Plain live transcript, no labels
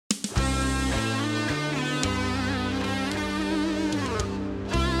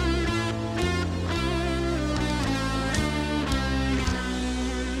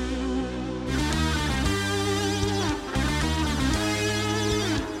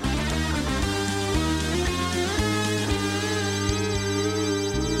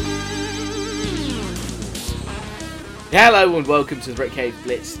Hello and welcome to the Brit Cave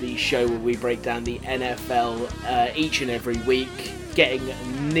Blitz, the show where we break down the NFL each and every week, getting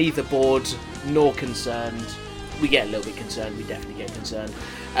neither bored nor concerned. We get a little bit concerned, we definitely get concerned.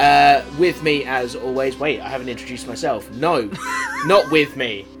 With me, as always, wait, I haven't introduced myself. No, not with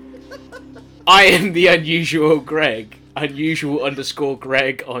me. I am the unusual Greg.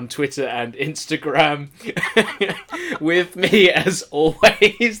 Unusual_Greg on Twitter and Instagram. With me, as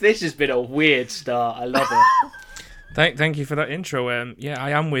always, this has been a weird start. I love it. Thank you for that intro. I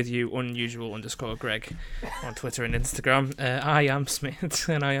am with you, unusual_Greg on Twitter and Instagram. I am Smith,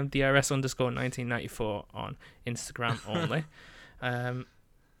 and I am DRS_1994 on Instagram only.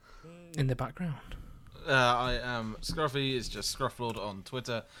 In the background. I am Scruffy, it's just Scrufflord on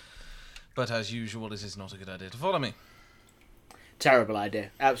Twitter. But as usual, it is not a good idea to follow me. Terrible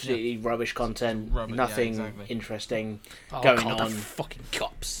idea. Absolutely rubbish content. Nothing interesting going on. The fucking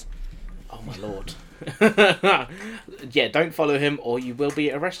cops. Oh my lord. Yeah, don't follow him or you will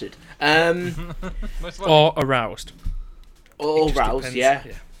be arrested. Or aroused. Or aroused, yeah.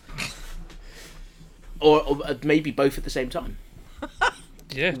 Or maybe both at the same time.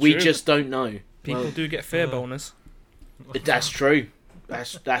 Yeah, we true. Just don't know. People do get fear bonus. That's true.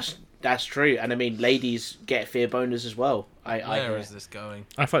 That's true. And I mean, ladies get fear bonus as well. Where is this going?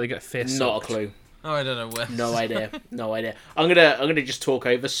 I thought they get fear sucked. Not a clue. Oh, I don't know where. No idea. I'm gonna just talk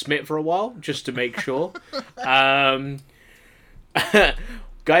over Smith for a while, just to make sure.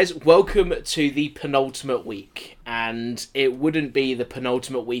 Guys, welcome to the penultimate week, and it wouldn't be the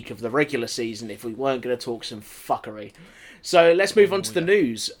penultimate week of the regular season if we weren't going to talk some fuckery. So let's move on to the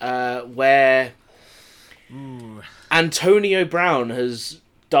news, where Antonio Brown has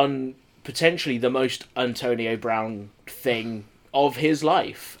done potentially the most Antonio Brown thing of his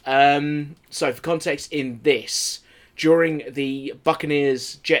life. So for context in this, during the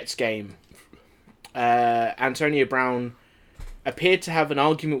Buccaneers-Jets game, Antonio Brown appeared to have an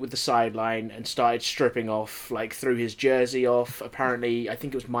argument with the sideline and started stripping off, threw his jersey off. Apparently, I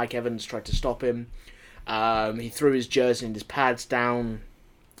think it was Mike Evans tried to stop him. He threw his jersey and his pads down.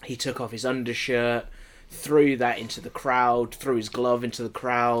 He took off his undershirt, threw that into the crowd, threw his glove into the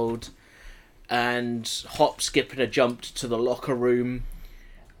crowd, and hop, skip, and a jumped to the locker room,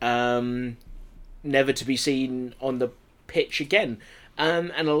 never to be seen on the pitch again.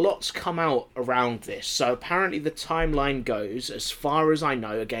 And a lot's come out around this. So apparently the timeline goes, as far as I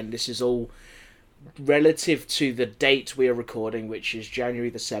know, again, this is all relative to the date we are recording, which is January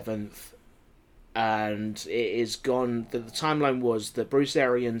the 7th, and it is gone. The timeline was that Bruce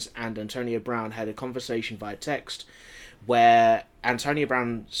Arians and Antonio Brown had a conversation via text where Antonio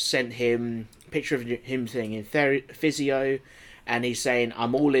Brown sent him a picture of him sitting in physio, and he's saying,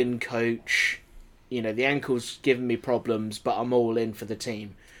 "I'm all in, coach. You know, the ankle's giving me problems, but I'm all in for the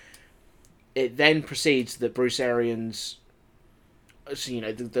team." It then proceeds that Bruce Arians, so,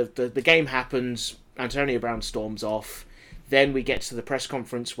 the game happens, Antonio Brown storms off. Then we get to the press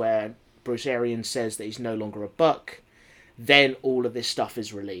conference where Bruce Arians says that he's no longer a Buck. Then all of this stuff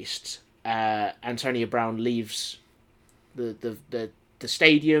is released. Antonio Brown leaves the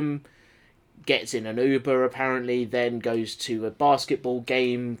stadium, gets in an Uber apparently, then goes to a basketball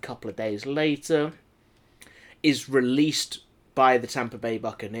game a couple of days later, is released by the Tampa Bay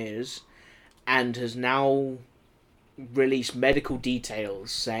Buccaneers, and has now released medical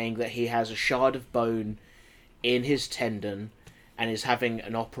details saying that he has a shard of bone in his tendon and is having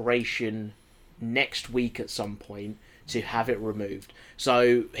an operation next week at some point to have it removed.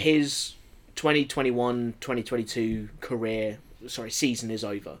 So his 2021-2022 season is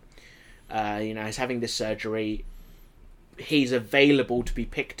over. He's having this surgery. He's available to be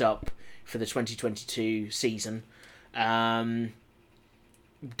picked up for the 2022 season,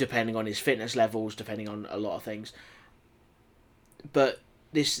 depending on his fitness levels, depending on a lot of things. But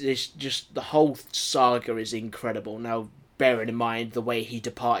this just, the whole saga is incredible. Now, bearing in mind the way he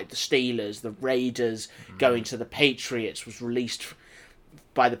departed the Steelers, the Raiders, going to the Patriots, was released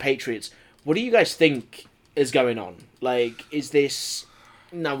by the Patriots. What do you guys think is going on? Is this...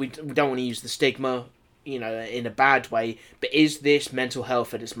 No, we don't want to use the stigma, in a bad way, but is this mental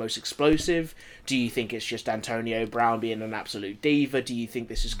health at its most explosive? Do you think it's just Antonio Brown being an absolute diva? Do you think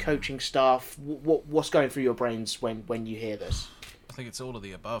this is coaching staff? What's going through your brains when you hear this? I think it's all of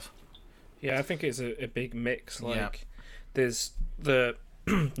the above. Yeah, I think it's a big mix. There's the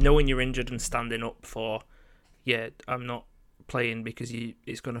knowing you're injured and standing up for, I'm not playing because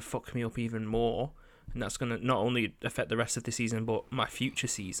it's going to fuck me up even more. And that's going to not only affect the rest of the season, but my future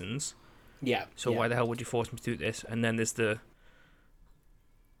seasons. Yeah. So why the hell would you force me to do this? And then there's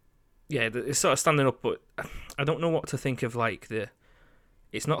it's sort of standing up, but I don't know what to think of,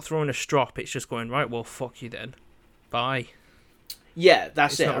 it's not throwing a strop, it's just going, right, well, fuck you then. bye. Yeah,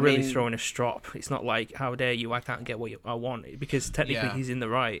 that's It's it. not really throwing a strop. It's not like, how dare you, I can't get what I want. Because technically he's in the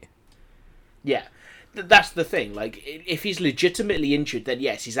right. Yeah. That's the thing. Like, if he's legitimately injured, then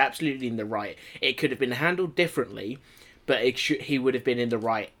yes, he's absolutely in the right. It could have been handled differently, but he would have been in the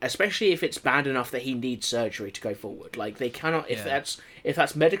right, especially if it's bad enough that he needs surgery to go forward. Like, they cannot, if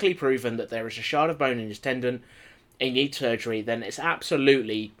that's medically proven that there is a shard of bone in his tendon, and he needs surgery, then it's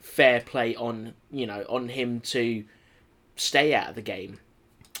absolutely fair play on him to stay out of the game.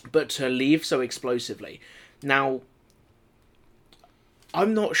 But to leave so explosively, now,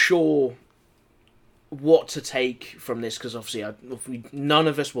 I'm not sure what to take from this, because obviously none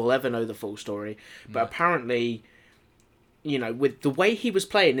of us will ever know the full story, but apparently, with the way he was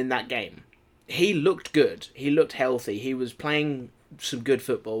playing in that game, he looked good, he looked healthy, he was playing some good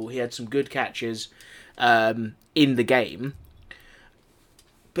football, he had some good catches in the game,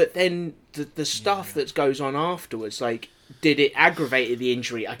 but then the stuff that goes on afterwards, like, did it aggravate the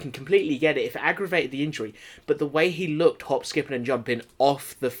injury? I can completely get it if it aggravated the injury, but the way he looked hop, skipping and jumping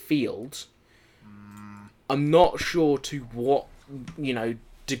off the field, I'm not sure to what,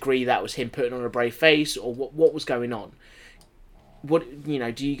 degree that was him putting on a brave face, or what was going on. What,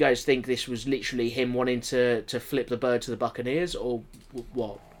 do you guys think this was literally him wanting to flip the bird to the Buccaneers, or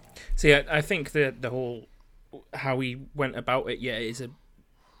what? See, I think the whole, how he went about it,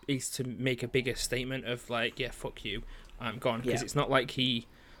 is to make a bigger statement of, like, yeah, fuck you, I'm gone. Because it's not like he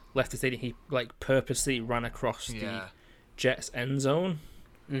left the stadium, he, like, purposely ran across the Jets end zone.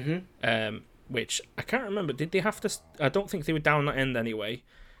 Mm-hmm. Which, I can't remember, did they have to... I don't think they were down that end anyway,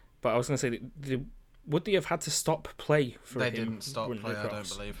 but I was going to say, would they have had to stop play for him? They didn't stop play, I don't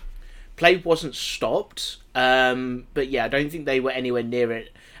believe. Play wasn't stopped, but yeah, I don't think they were anywhere near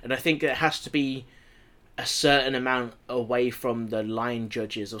it, and I think it has to be a certain amount away from the line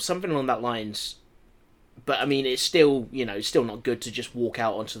judges, or something along that lines. But, I mean, it's still, still not good to just walk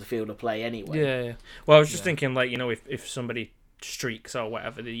out onto the field of play anyway. Yeah. Well, I was just thinking, like, if somebody streaks or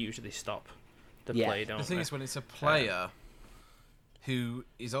whatever, they usually stop the play, don't they? The thing is, when it's a player who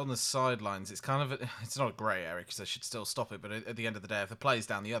is on the sidelines, it's kind of it's not a grey area because they should still stop it. But at the end of the day, if the play's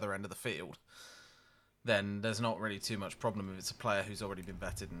down the other end of the field, then there's not really too much problem if it's a player who's already been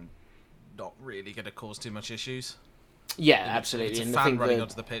vetted and not really going to cause too much issues. Yeah, absolutely. If it's a fan running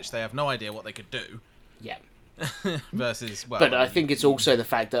onto the pitch, they have no idea what they could do. Yeah. Versus, but I think it's also the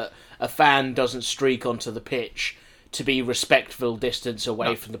fact that a fan doesn't streak onto the pitch to be respectful distance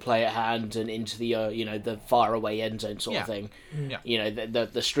away from the play at hand and into the the far away end zone sort of thing. Yeah.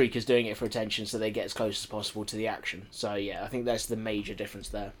 The streak is doing it for attention, so they get as close as possible to the action. So yeah, I think that's the major difference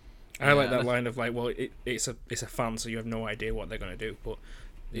there. I like that line of, like, well, it's a fan, so you have no idea what they're going to do, but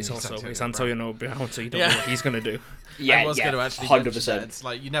it's Antonio Brown, so you don't know what he's going to do. Yeah, I was going to actually 100%. It's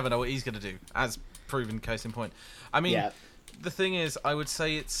like, you never know what he's going to do, as proven case in point. I mean, the thing is, I would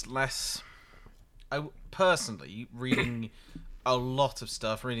say it's less... personally, reading a lot of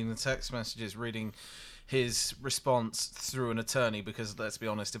stuff, reading the text messages, reading his response through an attorney, because let's be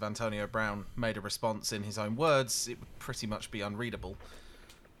honest, if Antonio Brown made a response in his own words, it would pretty much be unreadable,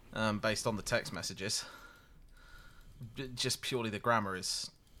 based on the text messages. Just purely the grammar is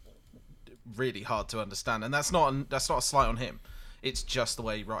really hard to understand, and that's not a slight on him. It's just the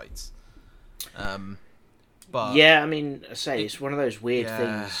way he writes. But yeah, I mean, it's one of those weird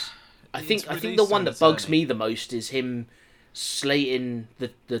things. I think the one that bugs me the most is him slating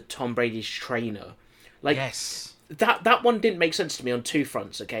the Tom Brady's trainer. Like, that one didn't make sense to me on two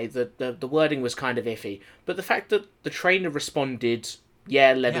fronts. Okay, the wording was kind of iffy, but the fact that the trainer responded,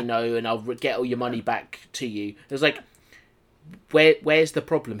 let me know and I'll get all your money back to you. It was like, where's the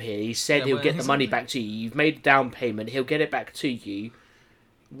problem here? He said he'll get the money back to you. You've made a down payment. He'll get it back to you.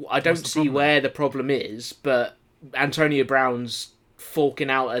 I don't see where the problem is, but Antonio Brown's forking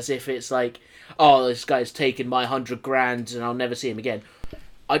out as if it's like, oh, this guy's taken my $100,000 and I'll never see him again.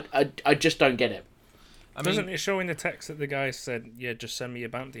 I just don't get it. Doesn't it show in the text that the guy said, just send me your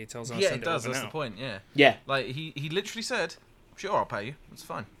bank details and I'll send it does, over that's now. the point, Yeah. Like, he literally said, sure, I'll pay you, it's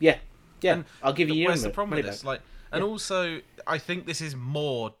fine. Yeah, and I'll give you where's the problem with back. this? Like, and also, I think this is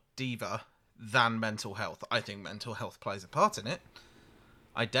more diva than mental health. I think mental health plays a part in it.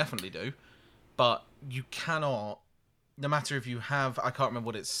 I definitely do. But you cannot, no matter if you have, I can't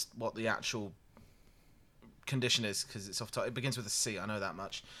remember what the actual condition is, because it's off top. It begins with a C, I know that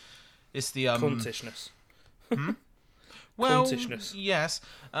much. It's the cuntishness. Well, cuntishness. Yes.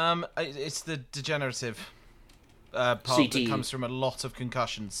 It's the degenerative part CTE. that comes from a lot of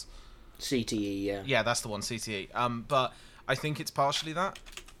concussions. CTE, yeah. Yeah, that's the one, CTE. But I think it's partially that.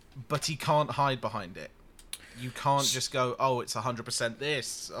 But he can't hide behind it. You can't just go, oh, it's 100%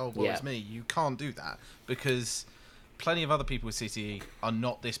 this. Oh, well, it's me. You can't do that, because plenty of other people with CTE are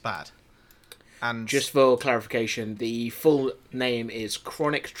not this bad. And just for clarification, the full name is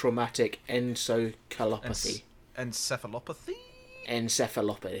chronic traumatic encephalopathy. Encephalopathy?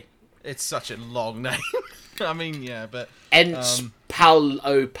 Encephalopathy. It's such a long name. I mean, yeah, but...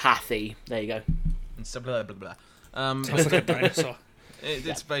 Encephalopathy. There you go. Blah, blah, blah. Sounds like a dinosaur.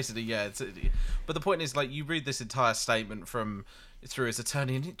 It's basically, yeah. But the point is, like, you read this entire statement through his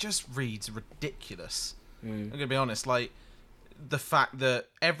attorney, and it just reads ridiculous. I'm going to be honest, like, the fact that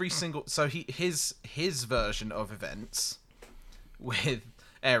every single... So his version of events with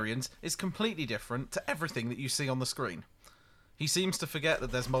Arians is completely different to everything that you see on the screen. He seems to forget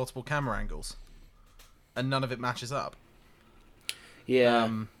that there's multiple camera angles, and none of it matches up. Yeah.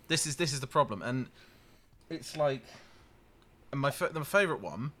 This is the problem, and it's like... And the favourite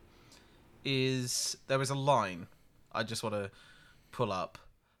one is... There is a line I just want to pull up.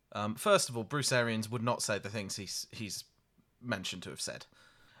 First of all, Bruce Arians would not say the things he's mentioned to have said.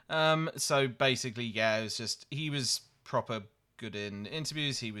 So basically, yeah, it was just... He was proper good in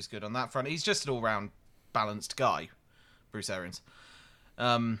interviews. He was good on that front. He's just an all-round balanced guy, Bruce Arians.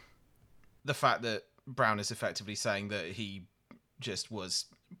 The fact that Brown is effectively saying that he just was,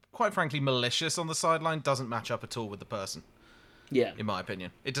 quite frankly, malicious on the sideline doesn't match up at all with the person. Yeah. In my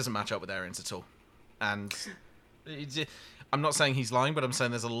opinion. It doesn't match up with Arians at all. And I'm not saying he's lying, but I'm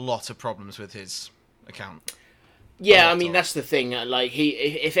saying there's a lot of problems with his account. Yeah, I mean, that's the thing. Like,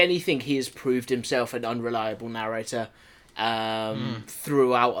 if anything, he has proved himself an unreliable narrator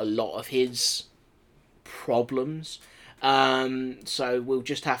throughout a lot of his problems. So we'll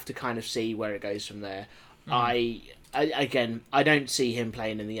just have to kind of see where it goes from there. I don't see him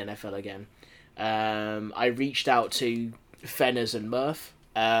playing in the NFL again. I reached out to Fenners and Murph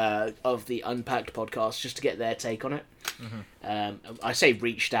of the Unpacked podcast just to get their take on it. I say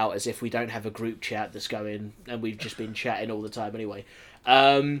reached out as if we don't have a group chat that's going, and we've just been chatting all the time anyway.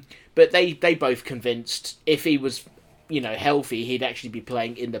 But they both convinced if he was, healthy, he'd actually be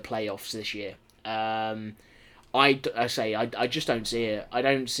playing in the playoffs this year. I just don't see it. I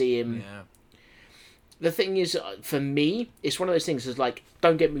don't see him. Yeah. The thing is, for me, it's one of those things. Is like,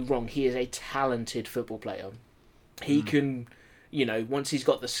 don't get me wrong. He is a talented football player. He can, once he's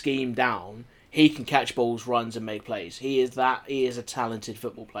got the scheme down, he can catch balls, runs, and make plays. He is a talented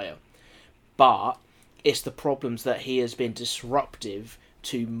football player. But it's the problems that he has been disruptive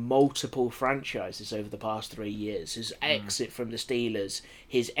to multiple franchises over the past 3 years. His exit from the Steelers,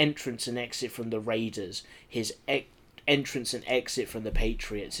 his entrance and exit from the Raiders, his entrance and exit from the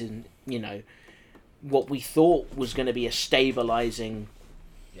Patriots, and what we thought was going to be a stabilizing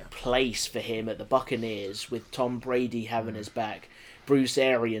place for him at the Buccaneers, with Tom Brady having his back, Bruce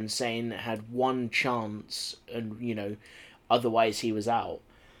Arians saying it had one chance, and otherwise he was out.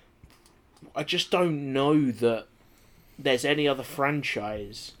 I just don't know that there's any other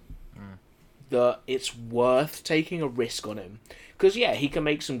franchise that it's worth taking a risk on him. Because, yeah, he can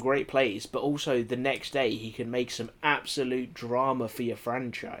make some great plays, but also the next day he can make some absolute drama for your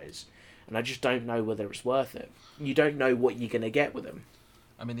franchise. And I just don't know whether it's worth it. You don't know what you're going to get with him.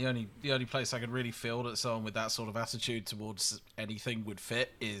 I mean, the only place I could really feel that someone with that sort of attitude towards anything would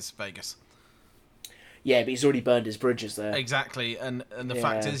fit is Vegas. Yeah, but he's already burned his bridges there. Exactly, and the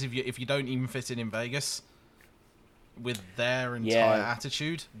fact is, if you don't even fit in Vegas with their entire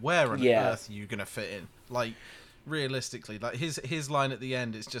attitude, where on earth are you going to fit in? Like, realistically, like his line at the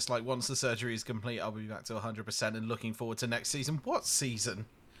end is just like, once the surgery is complete, I'll be back to 100% and looking forward to next season. What season?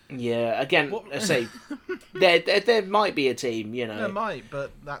 Yeah, again, I say there might be a team, There might,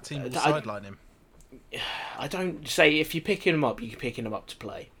 but that team will sideline him. I don't say if you're picking him up, you're picking him up to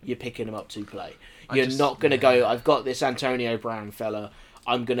play. You're picking him up to play. You're not going to go, I've got this Antonio Brown fella,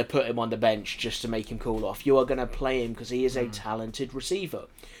 I'm going to put him on the bench just to make him cool off. You are going to play him because he is a talented receiver.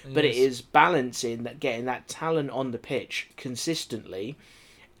 But it is balancing that, getting that talent on the pitch consistently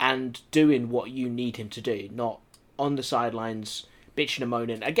and doing what you need him to do, not on the sidelines bitching and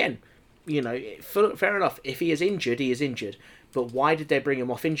moaning. Again, fair enough. If he is injured, he is injured. But why did they bring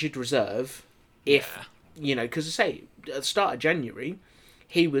him off injured reserve if, because I say, at the start of January,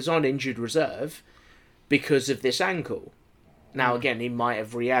 he was on injured reserve because of this ankle. Now, again, he might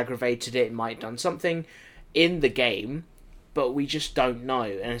have re-aggravated it, might have done something in the game, but we just don't know.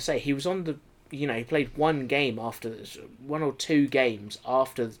 And I say, he was on the, he played one or two games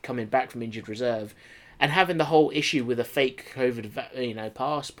after coming back from injured reserve, and having the whole issue with a fake COVID,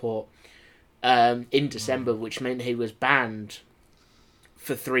 passport in December, which meant he was banned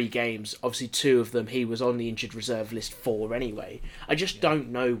for 3 games. Obviously, 2 of them he was on the injured reserve list for anyway. I just don't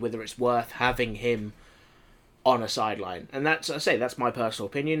know whether it's worth having him on a sideline. And that's my personal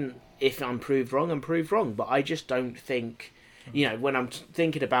opinion. If I'm proved wrong, I'm proved wrong. But I just don't think, when I'm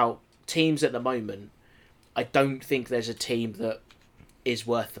thinking about teams at the moment, I don't think there's a team that is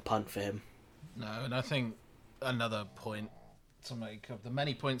worth the punt for him. No, and I think another point to make of the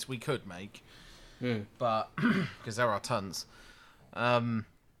many points we could make, but because there are tons. The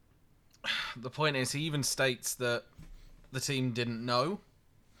point is, he even states that the team didn't know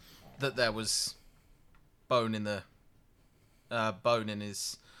that there was bone in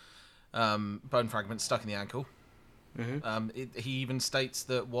his bone fragment stuck in the ankle. He even states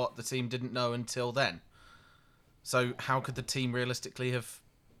that what the team didn't know until then. So how could the team realistically have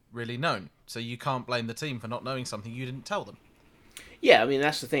really known? So you can't blame the team for not knowing something you didn't tell them. Yeah, I mean,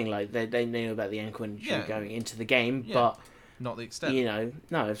 that's the thing. Like, they knew about the ankle injury going into the game, but not the extent.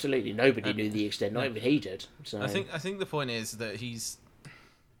 No, absolutely, nobody knew the extent. Not even he did. So I think the point is that he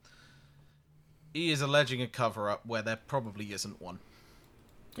is alleging a cover-up where there probably isn't one.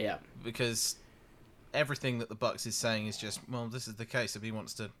 Yeah, because everything that the Bucks is saying is just, well, this is the case. If he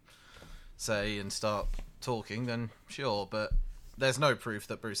wants to say and start talking, then sure. But there's no proof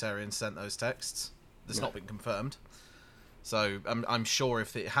that Bruce Arians sent those texts. That's not been confirmed. So I'm sure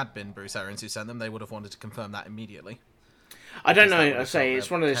if it had been Bruce Arians who sent them, they would have wanted to confirm that immediately. I don't know. I say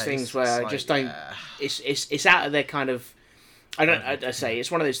it's one of those things where I just don't. Yeah. It's out of their kind of. I say it's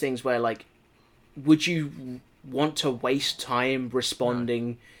one of those things where, like, would you want to waste time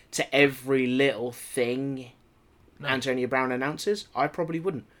responding to every little thing Antonio Brown announces? I probably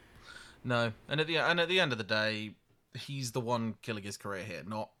wouldn't. No, and at the end of the day, he's the one killing his career here,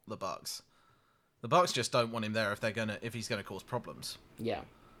 not the Bucks. The Bucks just don't want him there if he's gonna cause problems. Yeah.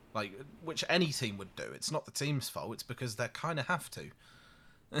 Like, which any team would do. It's not the team's fault. It's because they kind of have to.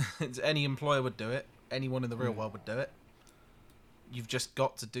 Any employer would do it. Anyone in the real world would do it. You've just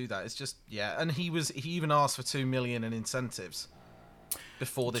got to do that. It's just, And he even asked for $2 million in incentives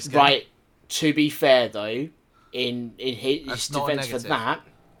before this game. Right. To be fair, though, in his defense for that,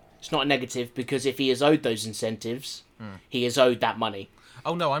 it's not a negative, because if he has owed those incentives, he has owed that money.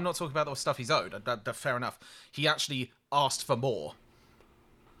 Oh, no, I'm not talking about the stuff he's owed. Fair enough. He actually asked for more.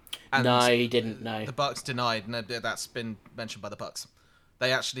 And no, he didn't. No, the Bucks denied, and that's been mentioned by the Bucks.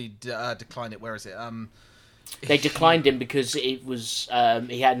 They actually declined it. Where is it? They declined him because it was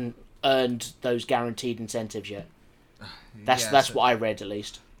he hadn't earned those guaranteed incentives yet. That's what I read, at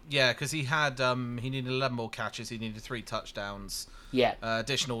least. Yeah, because he had he needed 11 more catches. He needed 3 touchdowns. Yeah.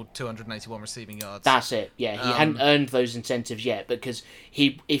 Additional 281 receiving yards. That's it. Yeah, he hadn't earned those incentives yet, because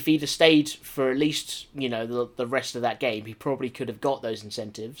if he'd have stayed for at least the rest of that game, he probably could have got those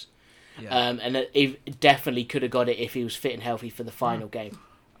incentives. Yeah. And he definitely could have got it if he was fit and healthy for the final game.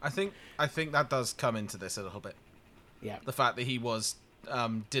 I think that does come into this a little bit. Yeah. The fact that he was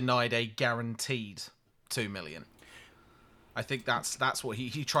denied a guaranteed $2 million. I think that's what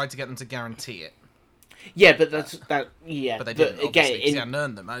he tried to get them to guarantee it. Yeah, but that. Yeah, but they didn't. But again, he hadn't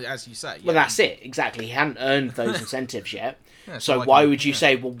earned them, as you say. Well, that's it exactly. He hadn't earned those incentives yet. So why would you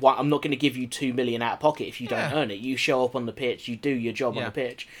say, well, I'm not going to give you $2 million out of pocket if you don't earn it? You show up on the pitch, you do your job on the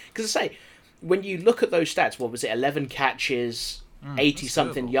pitch. Because I say, when you look at those stats, what was it? 11 catches,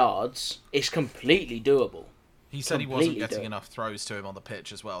 80-something yards. It's completely doable. He said he wasn't getting enough throws to him on the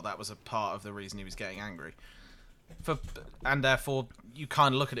pitch as well. That was a part of the reason he was getting angry. And therefore, you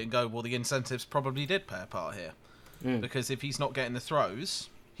kind of look at it and go, well, the incentives probably did play a part here. Because if he's not getting the throws,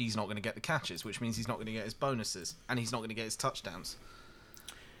 he's not going to get the catches, which means he's not going to get his bonuses, and he's not going to get his touchdowns.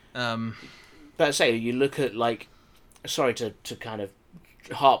 But I say, you look at, like, sorry to kind of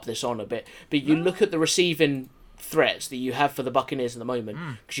harp this on a bit, but you look at the receiving threats that you have for the Buccaneers at the moment,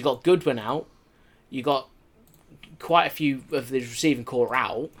 because you got Goodwin out, you got quite a few of the receiving core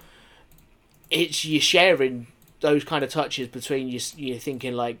out. You're sharing those kind of touches between you're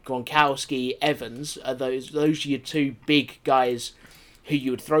thinking like Gronkowski, Evans, are those are your two big guys who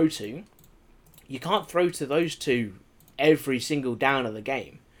you would throw to. You can't throw to those two every single down of the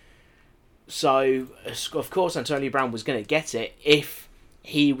game. So, of course, Antonio Brown was going to get it if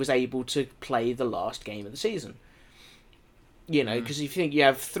he was able to play the last game of the season. Because if you think you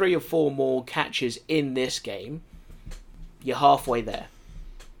have 3 or 4 more catches in this game, you're halfway there.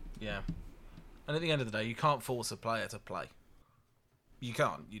 Yeah. And at the end of the day, you can't force a player to play. You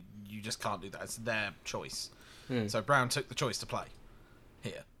can't. You just can't do that. It's their choice. So Brown took the choice to play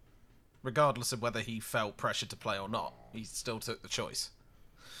here. Regardless of whether he felt pressured to play or not, he still took the choice.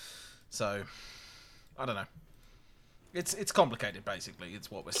 So, I don't know. It's complicated, basically.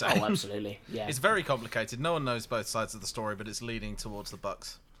 It's what we're saying. Oh, absolutely. Yeah. It's very complicated. No one knows both sides of the story, but it's leaning towards the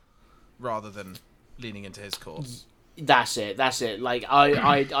Bucks rather than leaning into his cause. That's it. Like,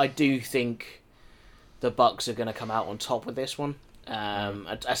 I do think the Bucks are going to come out on top with this one.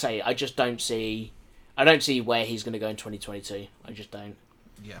 I just don't see. I don't see where he's going to go in 2022. I just don't.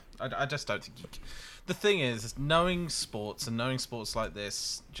 Yeah, I just don't think. The thing is, knowing sports like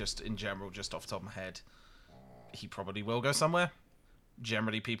this, just in general, just off the top of my head, he probably will go somewhere.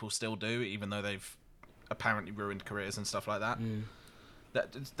 Generally, people still do, even though they've apparently ruined careers and stuff like that.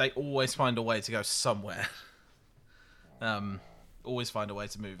 That they always find a way to go somewhere. Always find a way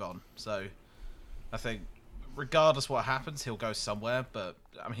to move on. So, I think, regardless what happens, he'll go somewhere. But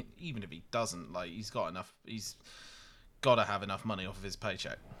I mean, even if he doesn't, like, he's got to have enough money off of his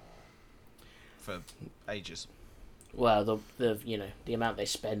paycheck for ages. Well, the amount they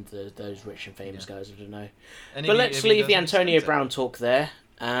spend, those rich and famous guys, I don't know. But let's leave the Antonio Brown talk there,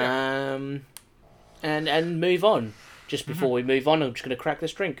 and move on. Just before we move on, I'm just going to crack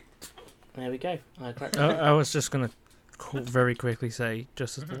this drink. There we go. I was just going to very quickly say,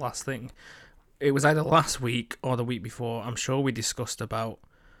 just as the last thing, it was either last week or the week before. I'm sure we discussed about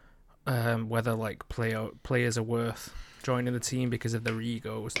whether like players are worth joining the team because of their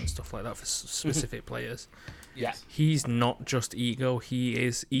egos and stuff like that for specific players. Yes. He's not just ego, he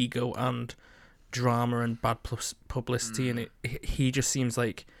is ego and drama and bad publicity, and he just seems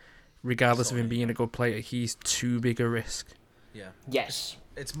like, regardless of him being a good player, he's too big a risk. Yeah. Yes.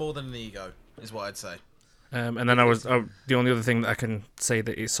 It's more than an ego, is what I'd say. And then the only other thing that I can say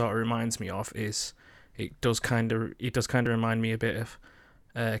that it sort of reminds me of is it does kind of remind me a bit of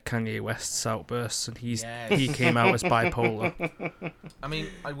Kanye West's outbursts, and he came out as bipolar. I mean,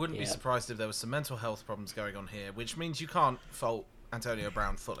 I wouldn't be surprised if there was some mental health problems going on here, which means you can't fault Antonio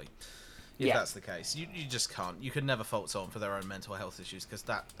Brown fully. If that's the case, you just can't. You can never fault someone for their own mental health issues, because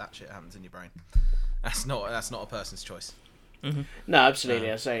that shit happens in your brain. That's not a person's choice. Mm-hmm. No,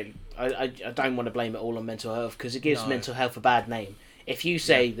 absolutely. I don't want to blame it all on mental health, because it gives mental health a bad name. If you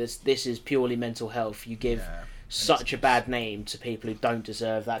say this is purely mental health, you give such a bad name to people who don't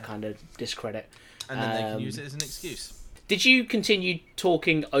deserve that kind of discredit. And then they can use it as an excuse. Did you continue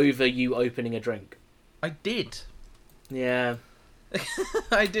talking over you opening a drink? I did. Yeah.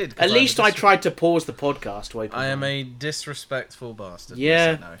 I did. At least I tried to pause the podcast to open I am a disrespectful bastard.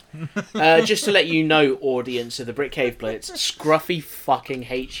 Yeah. No. Just to let you know, audience of the Brick Cave Blitz, Scruffy fucking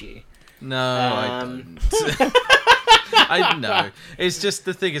hates you. No, I don't. I know. It's just,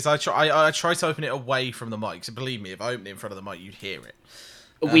 the thing is, I try to open it away from the mic. So believe me, if I opened it in front of the mic, you'd hear it.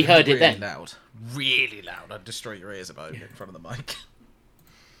 We heard it then. Really loud. I'd destroy your ears if I opened it in front of the mic.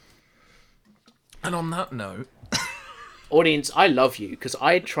 And on that note, audience, I love you, because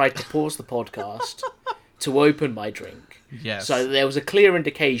I tried to pause the podcast to open my drink. Yes. So there was a clear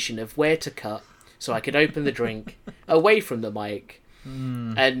indication of where to cut, so I could open the drink away from the mic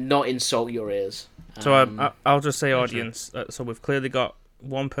and not insult your ears. So I'll just say, audience, so we've clearly got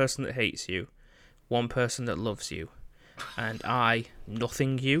one person that hates you, one person that loves you, and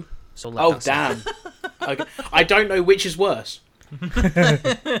nothing you. So damn. Okay. I don't know which is worse. Hate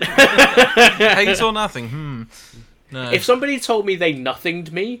or nothing. No. If somebody told me they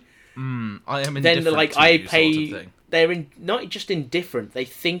nothinged me, I am then like I pay. Sort of they're not just indifferent. They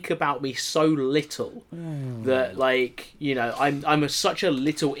think about me so little that, like, you know, I'm such a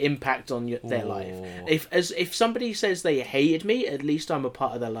little impact on their life. If somebody says they hated me, at least I'm a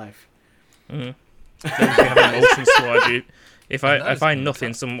part of their life. Then you have emotions towards you. If I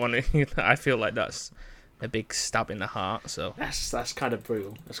nothing someone, I feel like that's a big stab in the heart. So that's kind of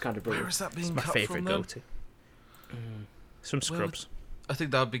brutal. Where is that being it's my cut favourite from, go-to. Some Scrubs. I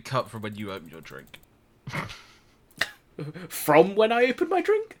think that would be cut from when you open your drink. From when I opened my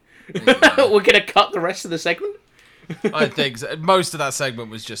drink? Yeah. We're gonna cut the rest of the segment? I think so. Most of that segment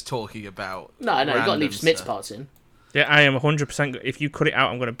was just talking about. No, you got to leave Smith's parts in. Yeah, I am 100%. If you cut it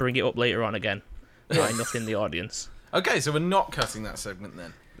out, I'm going to bring it up later on again. Right, nothing in the audience. Okay, so we're not cutting that segment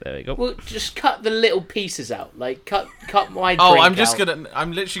then. There we go. Well, just cut the little pieces out. Like, cut my drink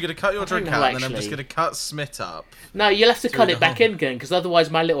I'm literally gonna cut your drink out, and then I'm just gonna cut Smith up. No, you'll have to cut it back in again, because otherwise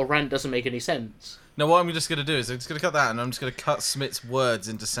my little rant doesn't make any sense. No, what I'm just gonna do is I'm just gonna cut that, and I'm just gonna cut Smith's words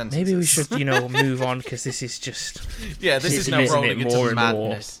into sentences. Maybe we should, move on, because this is just... Yeah, this is now rolling into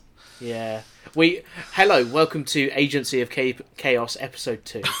madness. Yeah. Hello, welcome to Agency of Chaos Episode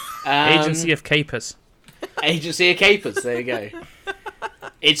 2. Agency of Capers. Agency of Capers, there you go.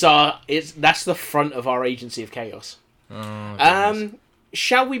 That's the front of our Agency of Chaos.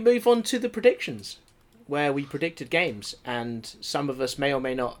 Shall we move on to the predictions, where we predicted games, and some of us may or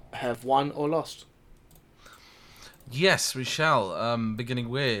may not have won or lost? Yes, we shall. Beginning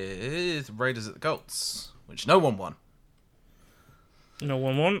with Raiders at the Colts, which no one won. No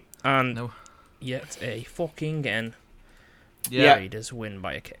one won, and no. Yet a fucking again. Yeah. Raiders win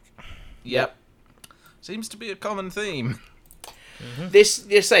by a kick. Yep. Seems to be a common theme. This,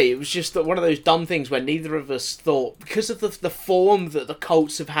 you say, it was just one of those dumb things where neither of us thought, because of the form that the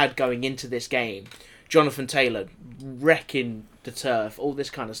Colts have had going into this game, Jonathan Taylor wrecking the turf, all this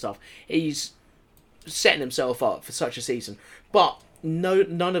kind of stuff, he's setting himself up for such a season. But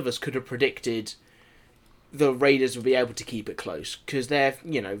none of us could have predicted the Raiders would be able to keep it close, because they're,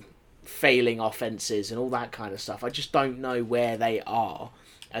 failing offenses and all that kind of stuff. I just don't know where they are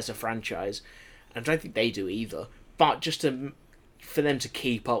as a franchise, and I don't think they do either. But just for them to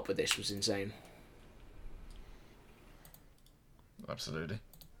keep up with this was insane. Absolutely.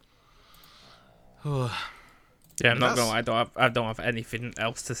 Yeah, I'm not gonna lie, I don't have anything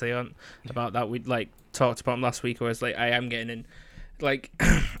else to say about that. We talked about them last week, where it's I am getting in.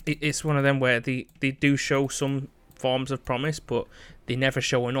 It's one of them where they do show some forms of promise, but they never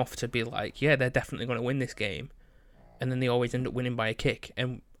show enough to be yeah, they're definitely going to win this game, and then they always end up winning by a kick.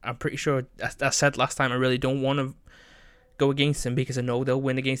 And I'm pretty sure, I said last time, I really don't want to go against them because I know they'll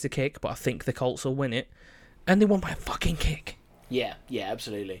win against the kick, but I think the Colts will win it, and they won by a fucking kick. Yeah,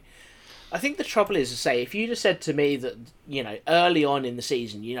 absolutely. I think the trouble is to say, if you just said to me that, early on in the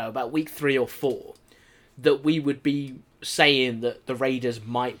season, about week 3 or 4, that we would be saying that the Raiders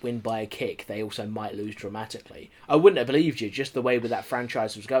might win by a kick, they also might lose dramatically, I wouldn't have believed you, just the way that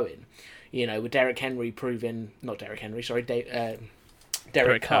franchise was going. With Derek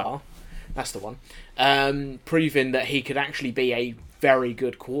Carr, that's the one, proving that he could actually be a very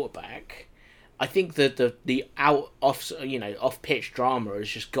good quarterback. I think that the off pitch drama has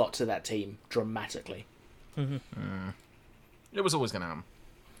just got to that team dramatically. Mm-hmm. It was always going to happen.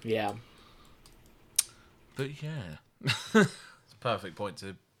 Yeah. But yeah, it's a perfect point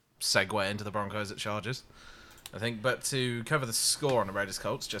to segue into the Broncos at Chargers, I think. But to cover the score on the Raiders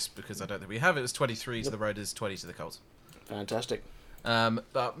Colts, just because I don't think we have it, was 23 to the Raiders, 20 to the Colts. Fantastic.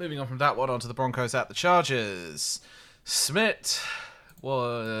 But moving on from that one, on to the Broncos at the Chargers. Smith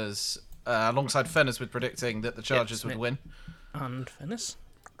was alongside Fennis with predicting that the Chargers would win. And Fennis?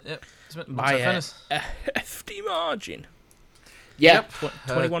 Yep. Smith by a hefty margin. Yep.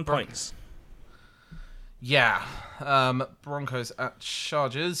 21 points. Yeah. Broncos at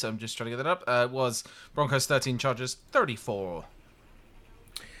Chargers. I'm just trying to get that up. It was Broncos 13, Chargers 34.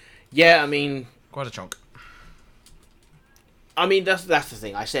 Yeah, I mean... Quite a chunk. I mean, that's the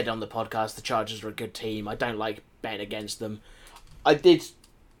thing. I said on the podcast, the Chargers are a good team. I don't like betting against them. I did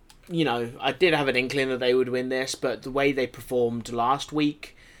have an inkling that they would win this, but the way they performed last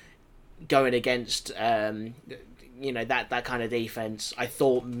week, going against, that kind of defense, I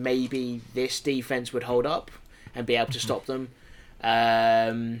thought maybe this defense would hold up and be able to stop them.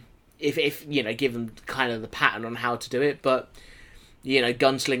 If give them kind of the pattern on how to do it, but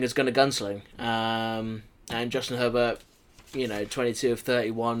gunslinger's going to gunsling. And Justin Herbert, 22 of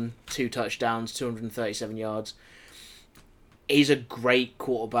 31, 2 touchdowns, 237 yards. He's a great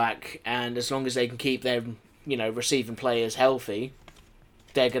quarterback, and as long as they can keep their, receiving players healthy,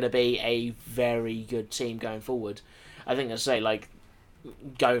 they're going to be a very good team going forward. I think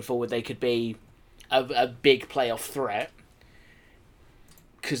going forward, they could be a big playoff threat,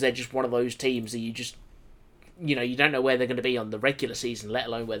 because they're just one of those teams that you just, you don't know where they're going to be on the regular season, let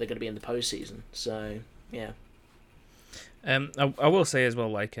alone where they're going to be in the postseason. So, yeah. I will say as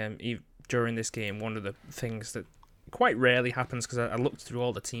well, during this game, one of the things that quite rarely happens, because I looked through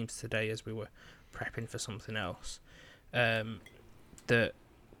all the teams today as we were prepping for something else, that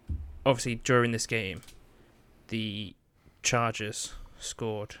obviously during this game, the Chargers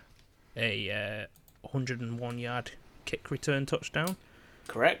scored a 101-yard kick return touchdown.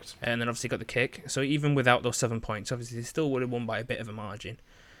 Correct. And then obviously got the kick. So even without those 7 points, obviously they still would have won by a bit of a margin.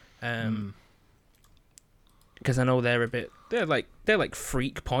 Because I know they're like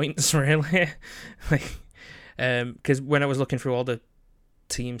freak points, really. Because when I was looking through all the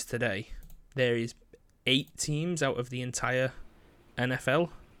teams today, there is 8 teams out of the entire NFL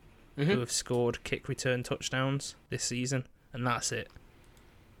who have scored kick return touchdowns this season, and that's it.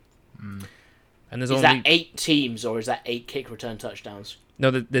 And there's is that 8 teams, or is that 8 kick return touchdowns? No,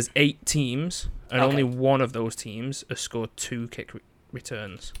 there's 8 teams, and only one of those teams has scored 2 kick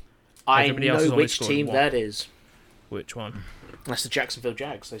returns. Everybody know which team that is. Which one? That's the Jacksonville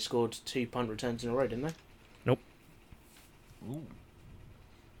Jags. They scored 2 punt returns in a row, didn't they? Nope. Ooh.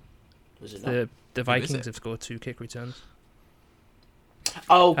 Was it not? The Vikings have scored 2 kick returns.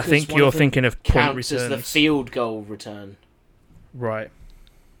 Oh, I think you're thinking of punt returns. returns. As the field goal return. Right.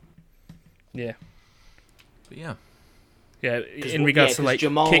 Yeah. But yeah. Yeah, in regards to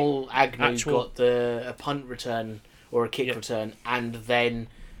Jamal Agnew got a punt return or a kick return, and then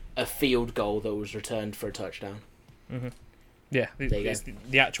a field goal that was returned for a touchdown. Mm-hmm. Yeah, it's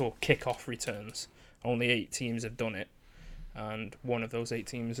the actual kick-off returns only 8 teams have done it, and one of those 8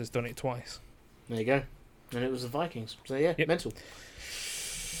 teams has done it twice. There you go. And it was the Vikings. So yeah, Yep. mental.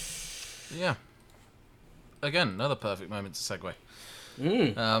 Yeah. Again, another perfect moment to segue.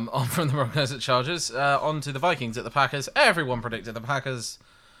 Mm. On from the Broncos at Chargers, on to the Vikings at the Packers. Everyone predicted the Packers.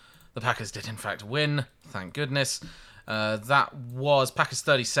 The Packers did in fact win, thank goodness. That was Packers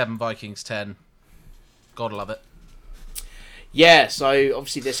 37, Vikings 10. Gotta love it. Yeah, so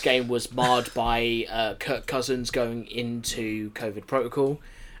obviously this game was marred by Kirk Cousins going into COVID protocol,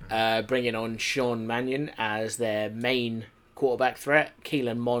 bringing on Sean Mannion as their main quarterback threat.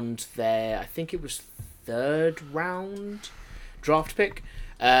 Keelan Mond, their, I think it was 3rd round draft pick.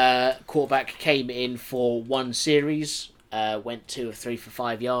 Quarterback came in for 1 series, went 2 of 3 for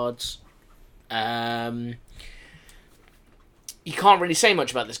 5 yards. You can't really say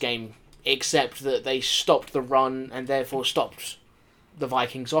much about this game, except that they stopped the run and therefore stopped the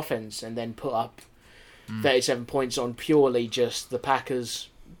Vikings offense and then put up 37 points on purely just the Packers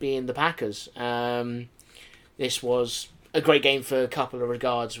being the Packers. This was a great game for a couple of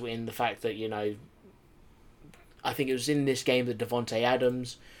regards in the fact that, you know, I think it was in this game that Devontae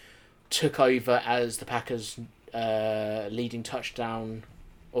Adams took over as the Packers' leading touchdown,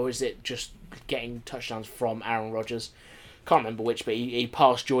 or is it just getting touchdowns from Aaron Rodgers? Can't remember which, but he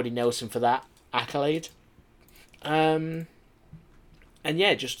passed Jordy Nelson for that accolade. And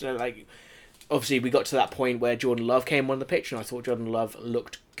yeah, just obviously we got to that point where Jordan Love came on the pitch, and I thought Jordan Love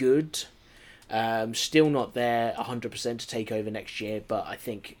looked good. Still not there 100% to take over next year, but I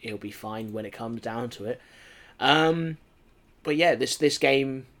think he'll be fine when it comes down to it. But yeah, this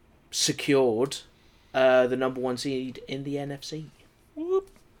game secured the number 1 seed in the NFC. Whoop.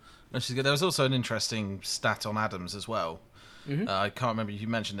 Which is good. There was also an interesting stat on Adams as well. Mm-hmm. I can't remember if you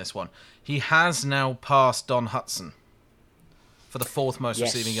mentioned this one. He has now passed Don Hudson for the 4th most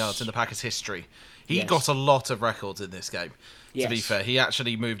receiving yards in the Packers' history. He got a lot of records in this game. To be fair, he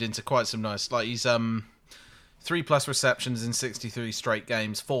actually moved into quite some nice. He's 3+ receptions in 63 straight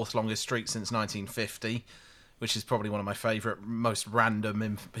games, 4th longest streak since 1950, which is probably one of my favourite, most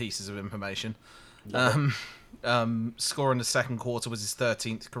random pieces of information. Score in the second quarter was his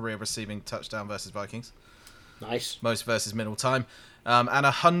 13th career receiving touchdown versus Vikings. Nice. Most versus middle time. And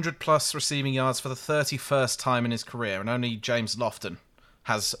 100+ receiving yards for the 31st time in his career. And only James Lofton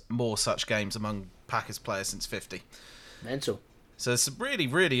has more such games among Packers players since 50. Mental. So it's really,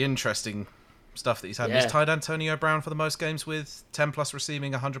 really interesting stuff that he's had. Yeah. He's tied Antonio Brown for the most games with 10+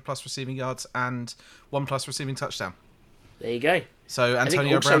 receiving, 100+ receiving yards, and 1+ receiving touchdown. There you go. So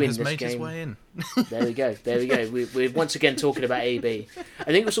Antonio Brown has made his way in. There we go. We're once again talking about AB. I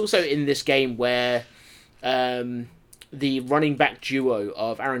think it was also in this game where the running back duo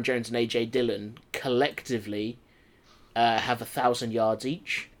of Aaron Jones and AJ Dillon collectively have 1,000 yards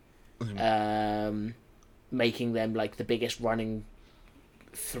each, making them like the biggest running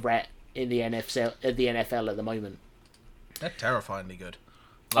threat in the NFL at the moment. They're terrifying good.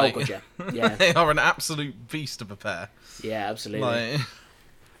 Oh, God, yeah. They are an absolute beast of a pair. Yeah, absolutely.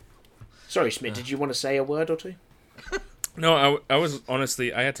 Sorry, Schmidt, did you want to say a word or two? No, I was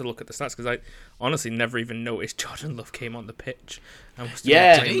honestly, I had to look at the stats because I honestly never even noticed Jordan Love came on the pitch. I must have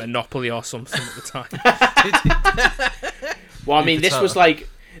been playing Monopoly or something at the time. Well, I mean, this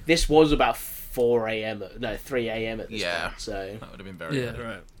was about 3 a.m. at this point, so that would have been very good.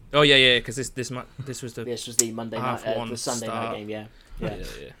 Right. Oh yeah, because this was the Monday night, the Sunday night game, yeah.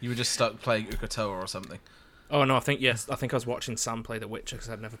 You were just stuck playing Ukatoa or something. Oh no, I think I was watching Sam play The Witcher because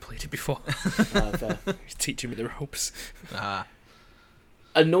I'd never played it before. He's teaching me the ropes.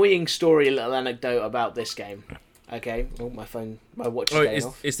 Annoying story, little anecdote about this game. Okay, my watch is going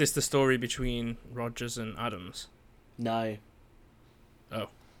off. Is this the story between Rodgers and Adams? No. Oh.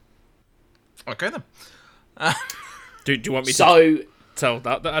 Okay then. Do you want me to tell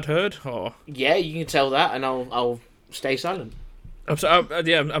that I'd heard, or? Yeah, you can tell that, and I'll stay silent. I'm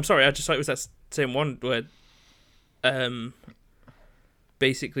sorry. I just thought it was that same one where,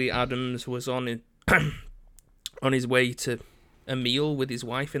 basically Adams was on his way to a meal with his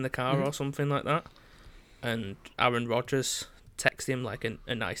wife in the car or something like that, and Aaron Rodgers texted him like a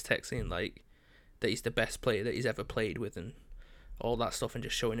nice text saying like that he's the best player that he's ever played with and all that stuff, and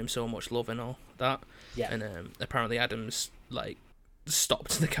just showing him so much love and all that. Yeah. And apparently Adams like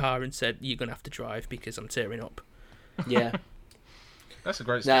stopped the car and said, "You're gonna have to drive because I'm tearing up." Yeah. That's a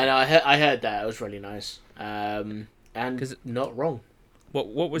great story. No, I heard that. It was really nice. And not wrong.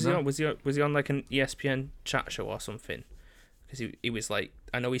 What was he on? Was he on like an ESPN chat show or something? Because he was like,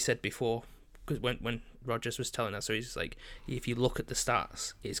 I know he said before, because when Rodgers was telling us, so he's like, if you look at the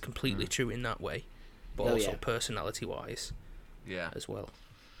stats, it's completely true in that way, but also personality wise, as well.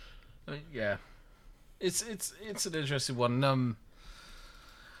 Yeah. It's an interesting one.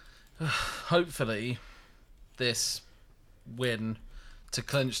 Hopefully, this win to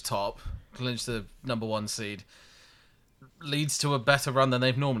clinch the number 1 seed, leads to a better run than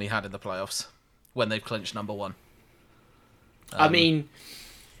they've normally had in the playoffs when they've clinched number 1. I mean,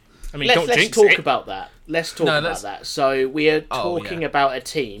 let's talk about that. Let's talk about that. So we are talking about a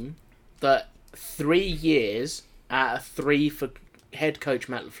team that 3 years out of 3 for head coach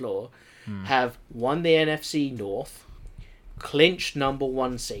Matt LaFleur have won the NFC North, clinched number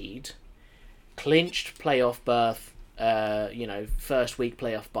 1 seed, clinched playoff berth, first week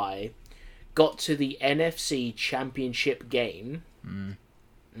playoff bye, got to the NFC Championship game,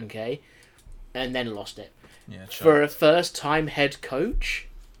 okay, and then lost it. Yeah, sure. For a first-time head coach,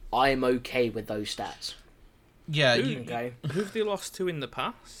 I'm okay with those stats. Yeah, okay. Who've they lost to in the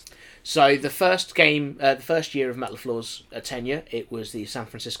past? So the first game, the first year of Matt LaFleur's tenure, it was the San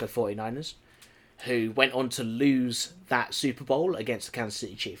Francisco 49ers, who went on to lose that Super Bowl against the Kansas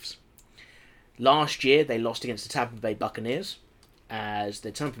City Chiefs. Last year, they lost against the Tampa Bay Buccaneers, as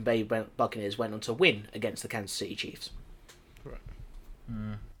the Tampa Bay Buccaneers went on to win against the Kansas City Chiefs.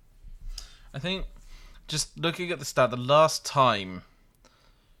 Right. I think, just looking at the stat, the last time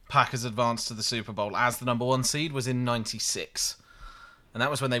Packers advanced to the Super Bowl as the number 1 seed was in '96. And that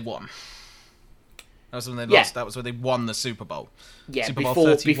was when they won. That was when they lost. That was when they won the Super Bowl. Yeah, Super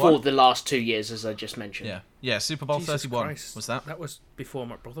Bowl before the last 2 years, as I just mentioned. Yeah. Super Bowl Jesus 31 Christ. was that. That was before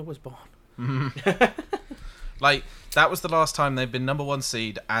my brother was born. Like, that was the last time they've been number 1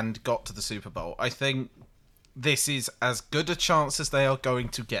 seed and got to the Super Bowl. I think this is as good a chance as they are going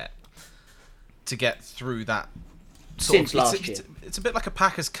to get through that. Since last year. It's a bit like a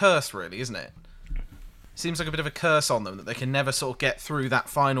Packers curse, really, isn't it? Seems like a bit of a curse on them that they can never sort of get through that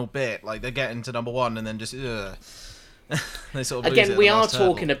final bit. Like, they get into number 1 and then just they sort of lose again. it We at the are last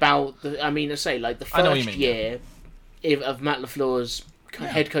talking hurdle. about the first year of Matt LaFleur's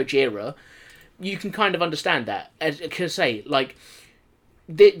head coach era. You can kind of understand that. As I can say, like,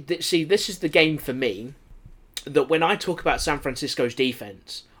 see, this is the game for me. That when I talk about San Francisco's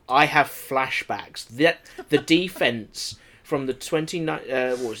defense, I have flashbacks. The defense from the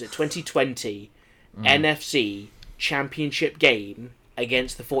 2020 NFC Championship game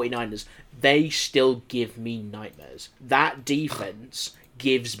against the 49ers, they still give me nightmares. That defense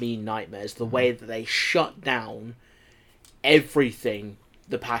gives me nightmares. The way that they shut down everything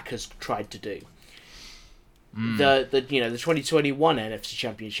the Packers tried to do. The 2021 NFC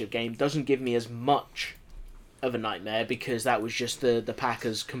Championship game doesn't give me as much of a nightmare because that was just the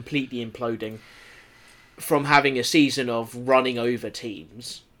Packers completely imploding from having a season of running over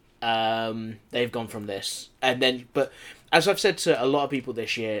teams. They've gone from this, but as I've said to a lot of people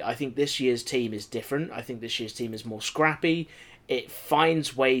this year, I think this year's team is different. I think this year's team is more scrappy. It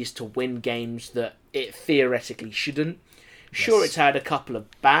finds ways to win games that it theoretically shouldn't. Sure, Yes. it's had a couple of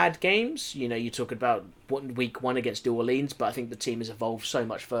bad games. You know, you're talking about week 1 against New Orleans, but I think the team has evolved so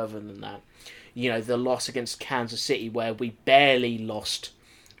much further than that. You know, the loss against Kansas City, where we barely lost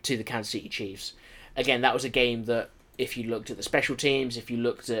to the Kansas City Chiefs. Again, that was a game that, if you looked at the special teams, if you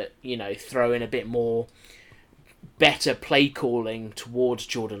looked at, throw in a bit more better play calling towards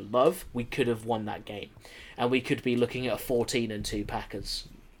Jordan Love, we could have won that game. And we could be looking at a 14-2 Packers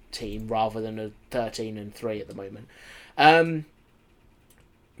team rather than a 13-3 at the moment.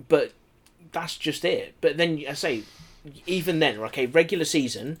 But that's just it. But then, I say, even then, okay, regular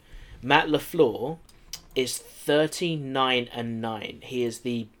season, Matt LaFleur is 39-9. He is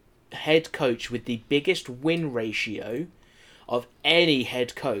the head coach with the biggest win ratio of any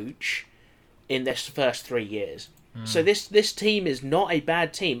head coach in this first 3 years. So this team is not a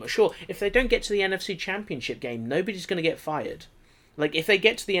bad team. Sure, if they don't get to the NFC Championship game, nobody's going to get fired. Like, if they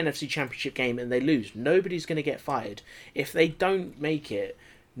get to the NFC Championship game and they lose, nobody's going to get fired. If they don't make it,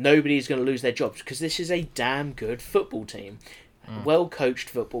 nobody's going to lose their jobs, because this is a damn good football team. Well-coached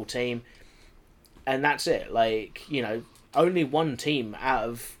football team. And that's it. Like, only one team out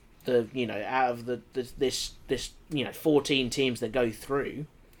of the 14 teams that go through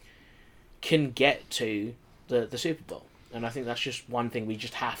can get to the Super Bowl. And I think that's just one thing we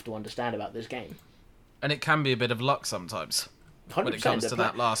just have to understand about this game. And it can be a bit of luck sometimes. 100%. When it comes to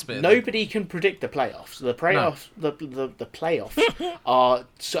that last bit. Nobody can predict the playoffs. The playoffs, the playoffs are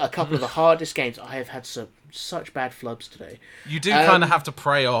a couple of the hardest games. I have had such bad flubs today. You do kind of have to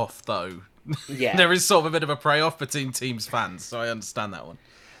pray off, though. Yeah. There is sort of a bit of a pray off between teams' fans, so I understand that one.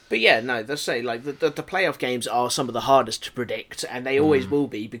 But yeah, no, let's say, like, the playoff games are some of the hardest to predict, and they always will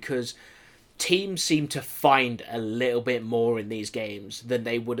be, because teams seem to find a little bit more in these games than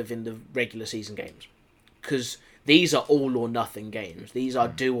they would have in the regular season games. Because these are all or nothing games. These are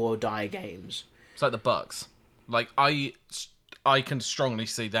do or die games. It's like the Bucks. Like, I can strongly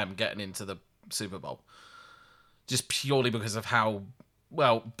see them getting into the Super Bowl. Just purely because of how...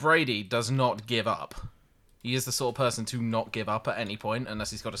 Well, Brady does not give up. He is the sort of person to not give up at any point unless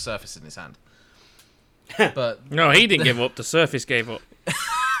he's got a Surface in his hand. But no, he didn't give up. The Surface gave up.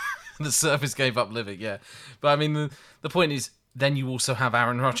 The Surface gave up living, yeah. But, I mean, the point is, then you also have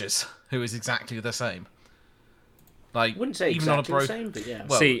Aaron Rodgers, who is exactly the same. Like, I wouldn't say even exactly on a the same, but yeah.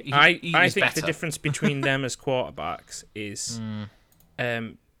 Well, see, I think better. the difference between them as quarterbacks is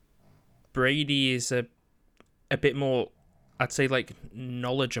Brady is a bit more, I'd say, like,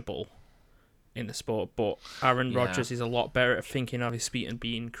 knowledgeable in the sport, but Aaron Rodgers is a lot better at thinking on his feet and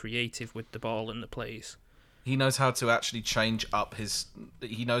being creative with the ball and the plays. He knows how to actually change up his...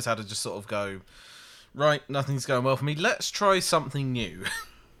 He knows how to just sort of go, right, nothing's going well for me, let's try something new.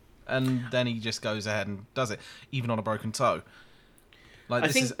 And then he just goes ahead and does it, even on a broken toe. Like,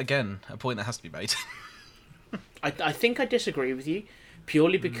 this is, again, a point that has to be made. I think I disagree with you,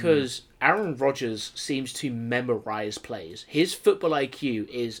 purely because Aaron Rodgers seems to memorize plays. His football IQ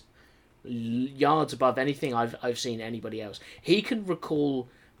is yards above anything I've seen anybody else. He can recall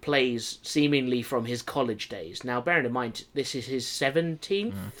plays seemingly from his college days. Now, bearing in mind, this is his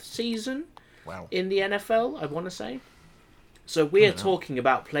 17th season in the NFL, I want to say. So we're talking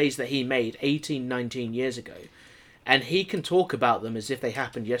about plays that he made 18, 19 years ago, and he can talk about them as if they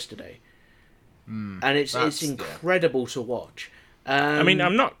happened yesterday. And it's incredible to watch. I mean,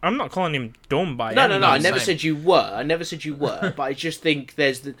 I'm not calling him dumb by no. I never said you were. But I just think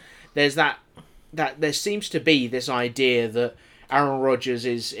there's that there seems to be this idea that Aaron Rodgers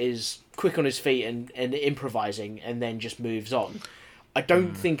is quick on his feet and improvising and then just moves on. I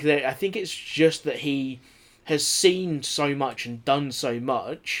don't think that. I think it's just that he has seen so much and done so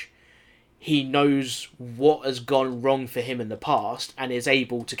much. He knows what has gone wrong for him in the past and is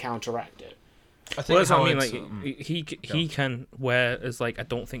able to counteract it. I think he can, whereas like I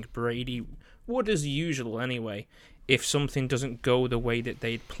don't think Brady would as usual anyway. If something doesn't go the way that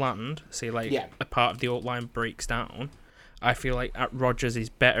they'd planned, say like a part of the outline breaks down, I feel like Rodgers is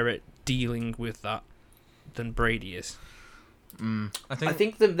better at dealing with that than Brady is. I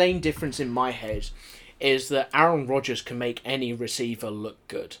think the main difference in my head is that Aaron Rodgers can make any receiver look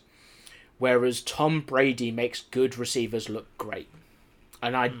good, whereas Tom Brady makes good receivers look great.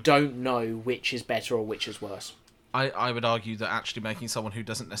 And I don't know which is better or which is worse. I would argue that actually making someone who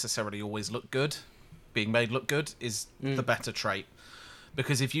doesn't necessarily always look good, being made look good, is the better trait.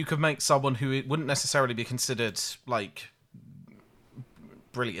 Because if you could make someone who wouldn't necessarily be considered, like,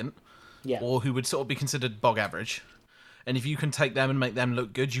 brilliant, or who would sort of be considered bog average, and if you can take them and make them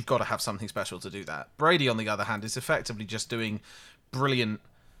look good, you've got to have something special to do that. Brady, on the other hand, is effectively just doing brilliant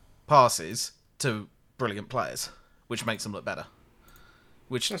passes to brilliant players, which makes them look better.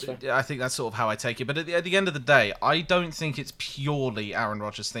 Which I think that's sort of how I take it. But at the end of the day, I don't think it's purely Aaron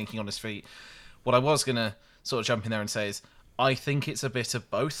Rodgers thinking on his feet. What I was going to sort of jump in there and say is, I think it's a bit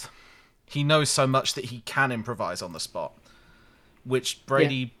of both. He knows so much that he can improvise on the spot, which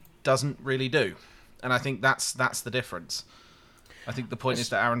Brady doesn't really do. And I think that's the difference. I think the point is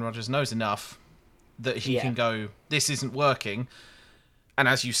that Aaron Rodgers knows enough that he can go, this isn't working. And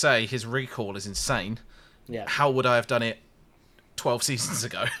as you say, his recall is insane. Yeah. How would I have done it 12 seasons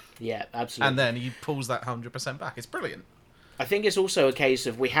ago? Yeah, absolutely. And then he pulls that 100% back. It's brilliant. I think it's also a case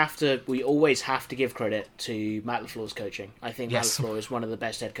of we always have to give credit to Matt LaFleur's coaching. I think Matt LaFleur is one of the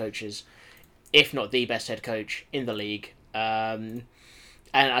best head coaches, if not the best head coach in the league. And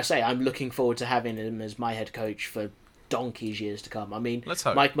I say I'm looking forward to having him as my head coach for donkey's years to come. I mean, let's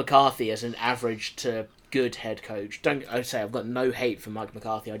hope. Mike McCarthy as an average to good head coach. I've got no hate for Mike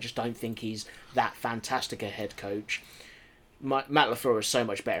McCarthy. I just don't think he's that fantastic a head coach. Matt LaFleur is so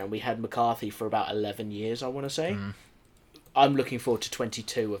much better, and we had McCarthy for about 11 years, I want to say. I'm looking forward to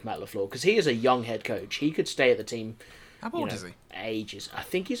 22 of Matt LaFleur, because he is a young head coach. He could stay at the team. How old is he? Ages. I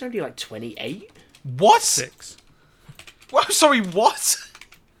think he's only like 28. What? 6. Well, sorry, what?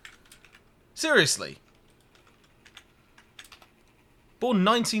 Seriously? Born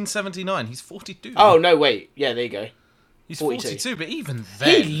 1979. He's 42. Oh, no, wait. Yeah, there you go. He's 42, but even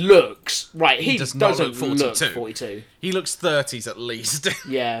then... He looks... Right, he doesn't look 42. 42. He looks 30s at least.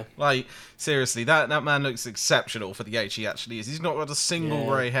 Yeah. Like, seriously, that man looks exceptional for the age he actually is. He's not got a single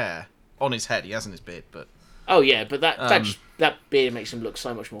grey hair on his head. He has in his beard, but... Oh, yeah, but that beard makes him look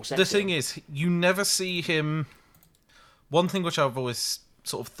so much more sexy. The thing is, you never see him... One thing which I've always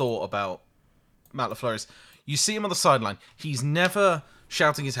sort of thought about Matt LaFleur is, you see him on the sideline, he's never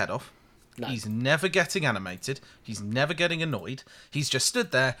shouting his head off. No. He's never getting animated. He's never getting annoyed. He's just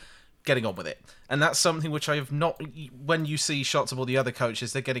stood there, getting on with it. And that's something which I have not... When you see shots of all the other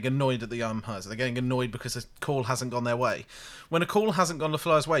coaches, they're getting annoyed at the umpires. They're getting annoyed because a call hasn't gone their way. When a call hasn't gone the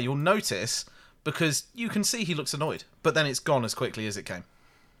Flyers' way, you'll notice because you can see he looks annoyed. But then it's gone as quickly as it came.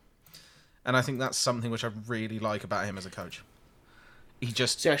 And I think that's something which I really like about him as a coach. He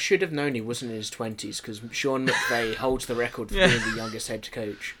just... See, I should have known he wasn't in his 20s because Sean McVay holds the record for being the youngest head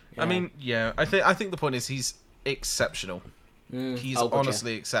coach. Yeah. I mean, yeah. I think the point is he's exceptional. He's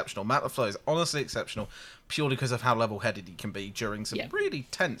honestly exceptional. Matt LaFleur is honestly exceptional purely because of how level-headed he can be during some really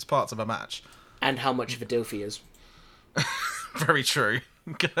tense parts of a match. And how much of a dilf he is. Very true.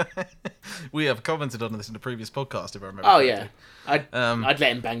 We have commented on this in a previous podcast, if I remember correctly. Yeah. I'd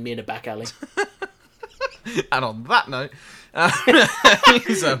let him bang me in a back alley. And on that note... we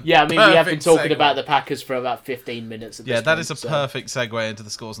have been talking about the Packers for about 15 minutes at this point. That is a perfect segue into the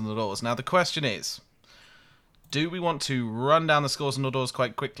scores and the doors. Now, the question is... Do we want to run down the scores and the doors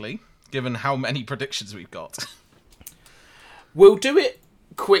quite quickly, given how many predictions we've got? We'll do it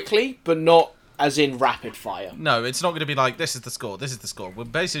quickly, but not as in rapid fire. No, it's not going to be like, this is the score, this is the score. We're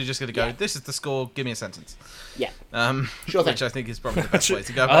basically just going to go, this is the score, give me a sentence. Yeah. Sure thing. Which I think is probably the best way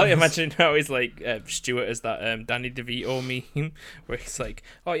to go. I imagine how it's like Stuart as that Danny DeVito meme, where it's like,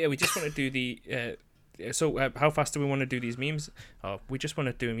 oh yeah, we just want to do the... how fast do we want to do these memes? Oh, we just want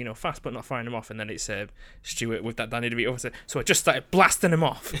to do them, fast but not firing them off. And then it's Stuart with that Danny DeVito. So I just started blasting them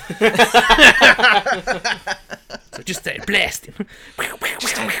off. Just started blasting.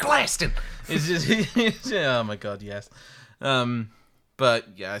 It's just, oh my god, yes. But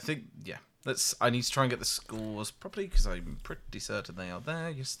yeah, I think I need to try and get the scores properly because I'm pretty certain they are there.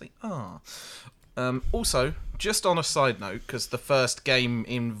 Yes, they are. Also, just on a side note, because the first game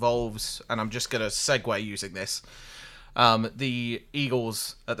involves, and I'm just going to segue using this, the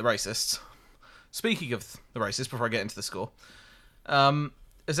Eagles at the Racists. Speaking of the Racists, before I get into the score,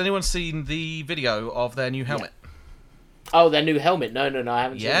 has anyone seen the video of their new helmet? Oh, their new helmet? No, I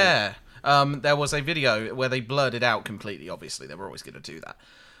haven't seen it. Yeah. There was a video where they blurred it out completely, obviously. They were always going to do that.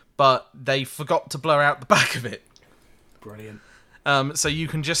 But they forgot to blur out the back of it. Brilliant. So you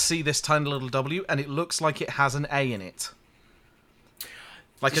can just see this tiny little W, and it looks like it has an A in it.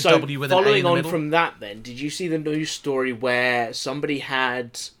 Like a W with an A in the middle. Following on from that then, did you see the news story where somebody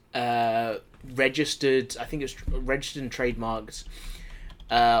had registered, I think it's registered and trademarked,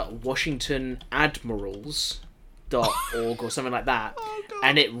 Washington Admirals .org or something like that,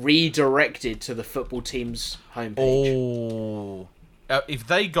 and it redirected to the football team's homepage. Oh. If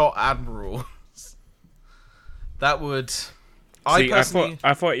they got Admirals, that would... I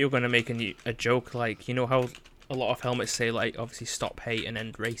thought you were going to make a joke, like, how a lot of helmets say, like, obviously stop hate and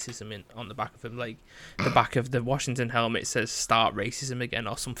end racism on the back of them. Like, the back of the Washington helmet says start racism again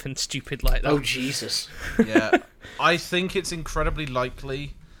or something stupid like that. Oh, Jesus. Yeah. I think it's incredibly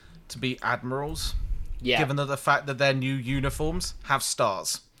likely to be Admirals, given the fact that their new uniforms have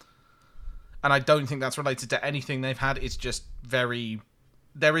stars. And I don't think that's related to anything they've had. It's just very...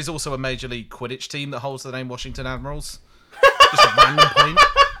 There is also a Major League Quidditch team that holds the name Washington Admirals. Just a random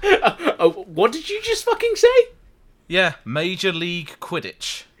point. What did you just fucking say? Yeah, Major League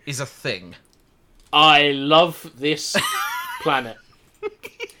Quidditch is a thing. I love this planet.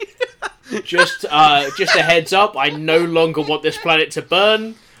 Just a heads up, I no longer want this planet to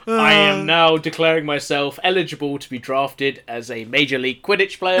burn. I am now declaring myself eligible to be drafted as a Major League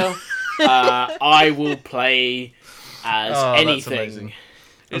Quidditch player. I will play as anything.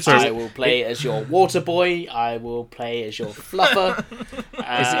 I will play as your water boy. I will play as your fluffer.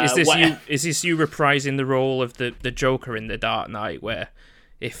 Is this you reprising the role of the Joker in The Dark Knight, where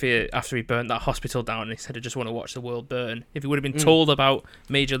after he burnt that hospital down and he said, I just want to watch the world burn, if he would have been told about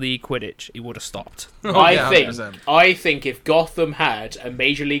Major League Quidditch, he would have stopped. I think if Gotham had a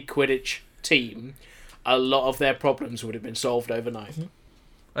Major League Quidditch team, a lot of their problems would have been solved overnight.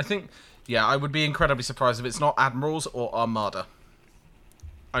 I think, I would be incredibly surprised if it's not Admirals or Armada.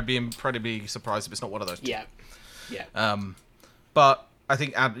 I'd be incredibly surprised if it's not one of those two. Yeah. But I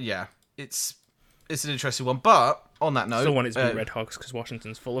think, it's an interesting one. But on that note, still want it to be Red Hogs because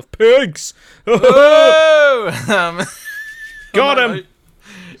Washington's full of pigs. Oh! Got him. Note,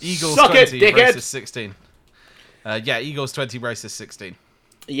 Eagles Suck 20, it, Racist 16. Eagles 20, Racist 16.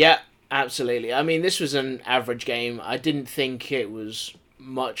 Yeah, absolutely. I mean, this was an average game. I didn't think it was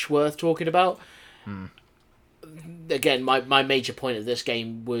much worth talking about. Again, my major point of this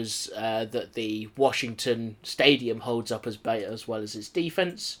game was that the Washington Stadium holds up as well as its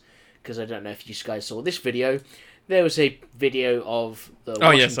defense. Because I don't know if you guys saw this video. There was a video of the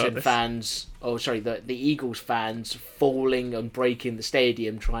Washington fans... the Eagles fans falling and breaking the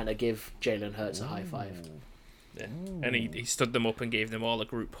stadium trying to give Jalen Hurts a high five. Yeah. And he stood them up and gave them all a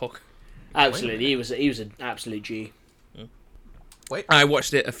group hug. Absolutely, he was an absolute G. Wait. I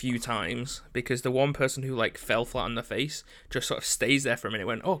watched it a few times because the one person who like fell flat on the face just sort of stays there for a minute.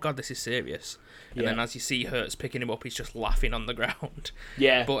 Went, oh god, this is serious. And then as you see Hurts picking him up, he's just laughing on the ground.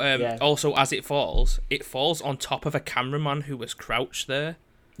 Yeah. But also as it falls on top of a cameraman who was crouched there.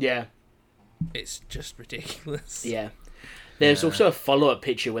 Yeah. It's just ridiculous. Yeah. There's also a follow-up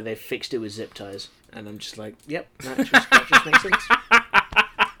picture where they fixed it with zip ties, and I'm just like, yep, that just makes sense.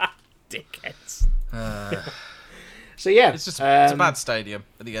 Dickheads. So yeah, it's a bad stadium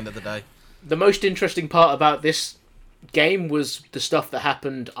at the end of the day. The most interesting part about this game was the stuff that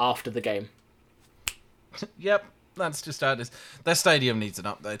happened after the game. Yep, that's just how it is. Their stadium needs an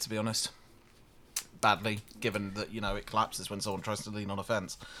update, to be honest. Badly, given that, it collapses when someone tries to lean on a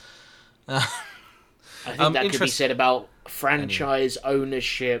fence. I think that could be said about franchise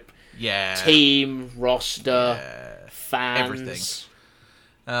ownership, team, roster, fans. Everything.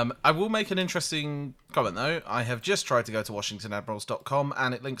 I will make an interesting comment, though. I have just tried to go to WashingtonAdmirals.com,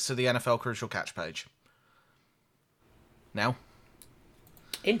 and it links to the NFL Crucial Catch page. Now.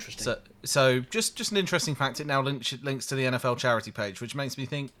 Interesting. So just an interesting fact, it now links to the NFL charity page, which makes me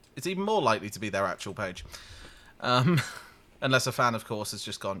think it's even more likely to be their actual page. Unless a fan, of course, has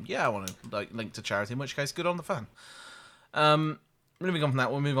just gone, I want to link to charity, in which case, good on the fan. Moving on from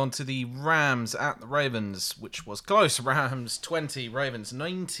that, we'll move on to the Rams at the Ravens, which was close. Rams 20, Ravens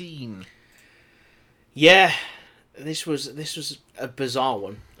 19. Yeah, this was a bizarre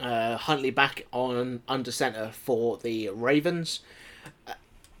one. Huntley back on under center for the Ravens. I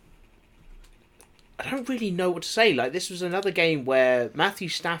don't really know what to say. This was another game where Matthew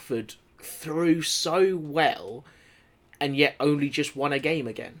Stafford threw so well, and yet only just won a game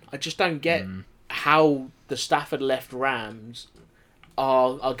again. I just don't get how the Stafford left Rams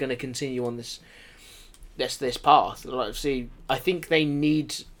are going to continue on this path. I think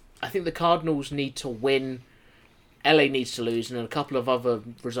the Cardinals need to win, LA needs to lose, and a couple of other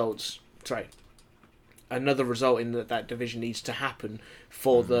results. Another result in that division needs to happen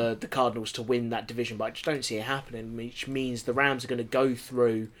for the Cardinals to win that division, but I just don't see it happening, which means the Rams are going to go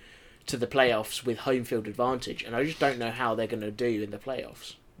through to the playoffs with home field advantage, and I just don't know how they're going to do in the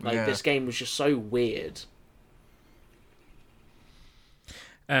playoffs. This game was just so weird.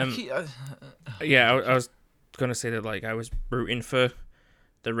 I was going to say that I was rooting for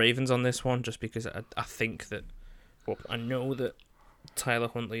the Ravens on this one just because I think that, I know that Tyler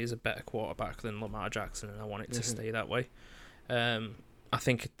Huntley is a better quarterback than Lamar Jackson, and I want it to stay that way. I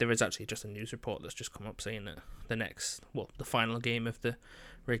think there is actually just a news report that's just come up saying that the final game of the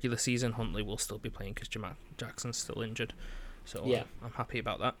regular season, Huntley will still be playing because Jamal Jackson's still injured. So I'm happy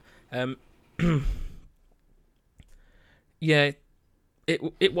about that.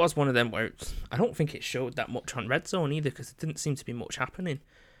 It was one of them where I don't think it showed that much on Red Zone either because it didn't seem to be much happening.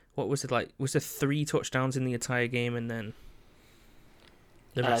 What was it like? Was there 3 touchdowns in the entire game and then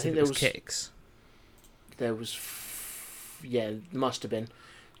the rest of it was kicks? There was, must have been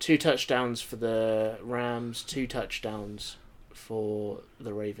 2 touchdowns for the Rams, 2 touchdowns for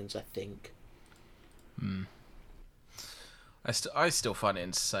the Ravens, I think. I still find it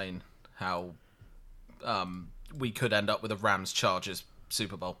insane how we could end up with a Rams-Chargers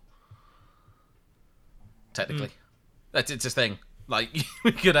Super Bowl. Technically. It's a thing.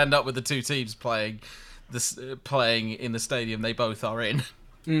 We could end up with the 2 teams playing in the stadium they both are in.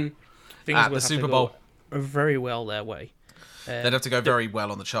 At the Super Bowl. Very well their way. They'd have to go very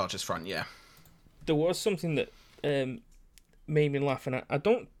well on the Chargers front, yeah. There was something that made me laugh, and I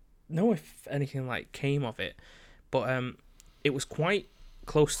don't know if anything came of it, but it was quite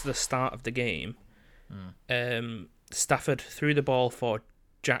close to the start of the game. Stafford threw the ball for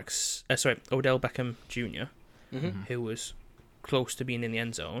Odell Beckham Jr., who was close to being in the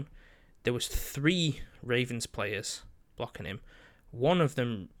end zone. There was 3 Ravens players blocking him. One of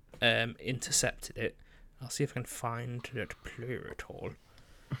them intercepted it. I'll see if I can find that player at all.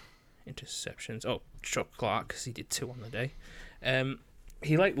 Interceptions. Oh, Chuck Clark, because he did 2 on the day.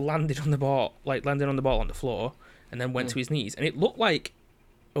 He landed on the ball on the floor, and then went to his knees, and it looked like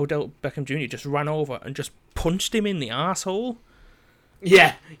Odell Beckham Jr. just ran over and just punched him in the arsehole.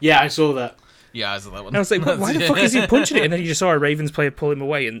 Yeah, I saw that. Yeah, I saw that one. And I was like, why the fuck is he punching it? And then you just saw a Ravens player pull him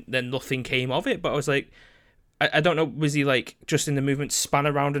away, and then nothing came of it. But I was like, I don't know, was he just in the movement span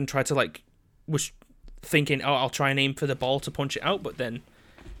around and tried to was thinking, I'll try and aim for the ball to punch it out, but then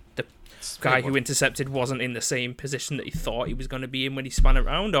the guy who intercepted wasn't in the same position that he thought he was going to be in when he span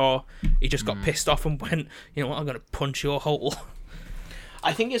around, or he just got pissed off and went, you know what, I'm going to punch your hole.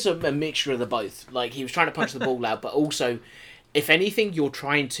 I think it's a mixture of the both. He was trying to punch the ball out, but also, if anything, you're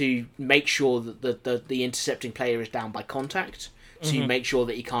trying to make sure that the intercepting player is down by contact to make sure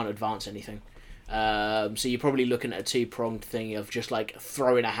that he can't advance anything. So you're probably looking at a two-pronged thing of just like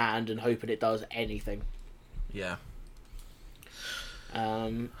throwing a hand and hoping it does anything. Yeah.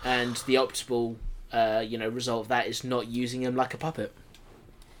 And the optimal, result of that is not using him like a puppet.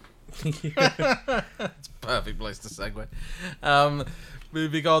 It's a perfect place to segue.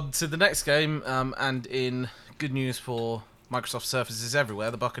 Moving on to the next game, and in good news for Microsoft Surfaces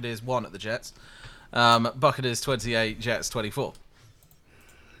everywhere, the Buccaneers won at the Jets. Buccaneers 28, Jets 24.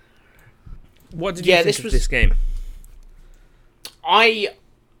 What did you think of this game? I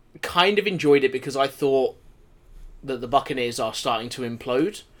kind of enjoyed it because I thought that the Buccaneers are starting to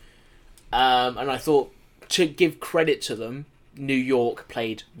implode. And I thought, to give credit to them, New York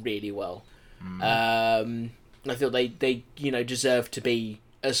played really well. I thought they deserved to be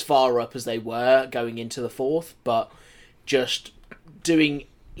as far up as they were going into the fourth, but just doing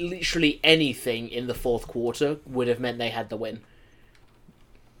literally anything in the fourth quarter would have meant they had the win.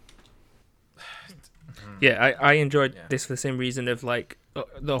 Yeah, I enjoyed this for the same reason of like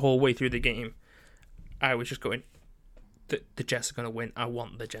the whole way through the game. I was just going, the Jets are going to win. I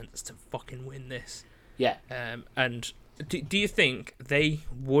want the Jets to fucking win this. Yeah. And do you think they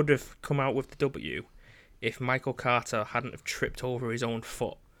would have come out with the W if Michael Carter hadn't have tripped over his own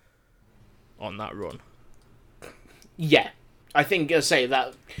foot on that run? Yeah. I think I'll say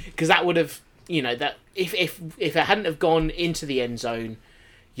that because that would have, that if it hadn't have gone into the end zone,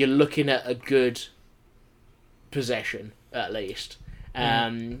 you're looking at a good possession at least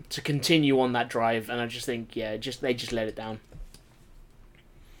to continue on that drive, and I just think they just let it down.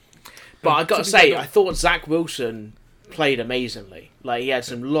 But I got to say, I thought Zach Wilson played amazingly. Like, he had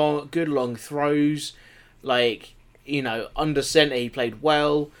some good long throws. Like, under center he played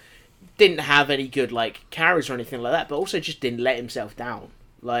well. Didn't have any good carries or anything like that, but also just didn't let himself down.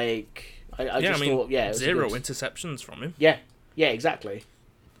 Like, I thought, zero interceptions from him. Yeah, exactly.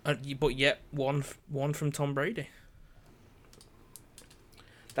 But yet one from Tom Brady.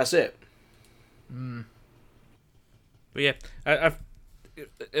 That's it. But yeah, I've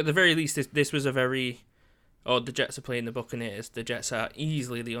at the very least this was a very. Oh, the Jets are playing the Buccaneers. The Jets are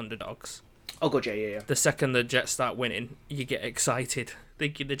easily the underdogs. Oh god, yeah. The second the Jets start winning, you get excited,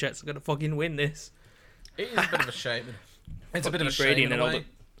 thinking the Jets are going to fucking win this. It is a bit of a shame. It's a bit of a shame in a way.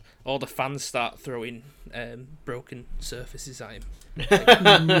 All the fans start throwing broken surfaces at him.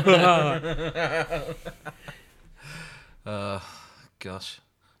 Gosh.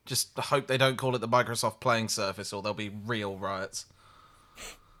 Just hope they don't call it the Microsoft playing surface or there'll be real riots.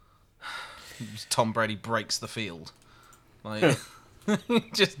 Tom Brady breaks the field.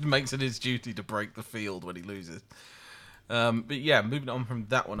 Just makes it his duty to break the field when he loses. But yeah, moving on from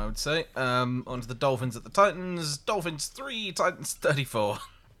that one, I would say. On to the Dolphins at the Titans. Dolphins 3, Titans 34.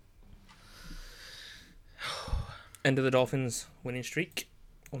 End of the Dolphins winning streak,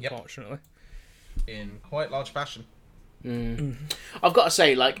 unfortunately. Yep. In quite large fashion. I've got to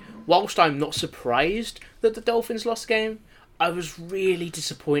say, whilst I'm not surprised that the Dolphins lost the game, I was really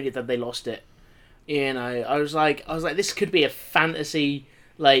disappointed that they lost it. I was like, this could be a fantasy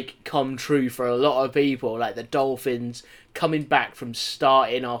come true for a lot of people. Like the Dolphins coming back from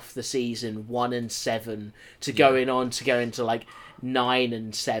starting off the season 1-7 to going on to go into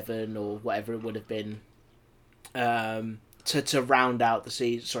 9-7 or whatever it would have been. To round out the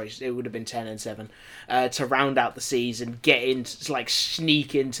season, sorry, it would have been 10-7. To round out the season, get into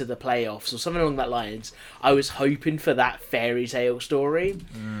sneak into the playoffs or something along that lines. I was hoping for that fairy tale story,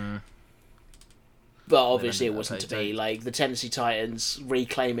 but obviously it wasn't to be. The Tennessee Titans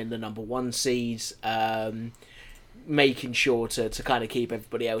reclaiming the number 1 seed, making sure to kind of keep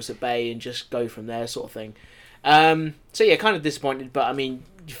everybody else at bay and just go from there, sort of thing. So yeah, kind of disappointed, but I mean,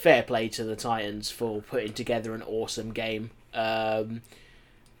 fair play to the Titans for putting together an awesome game. Not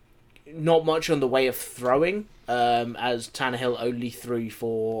much on the way of throwing, as Tannehill only threw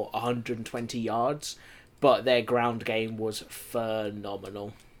for 120 yards, but their ground game was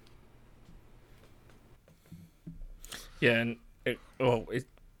phenomenal. Yeah, and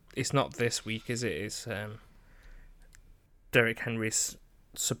it's not this week, is it? It's Derrick Henry's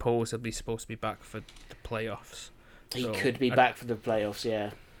supposedly supposed to be back for the playoffs. He could be back for the playoffs,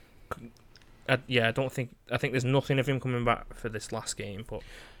 yeah. I think there's nothing of him coming back for this last game, but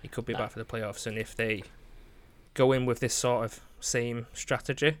he could be back for the playoffs. And if they go in with this sort of same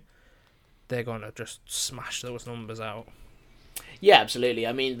strategy, they're going to just smash those numbers out. Yeah, absolutely.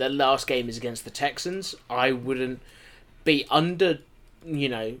 I mean, the last game is against the Texans. I wouldn't be undermining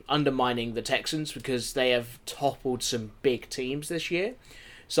the Texans because they have toppled some big teams this year.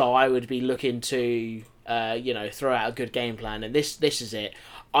 So I would be looking to, throw out a good game plan. And this is it.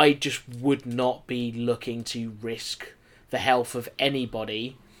 I just would not be looking to risk the health of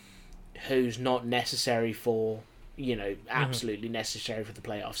anybody who's not necessary for, absolutely necessary for the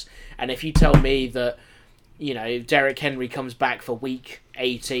playoffs. And if you tell me that, Derrick Henry comes back for week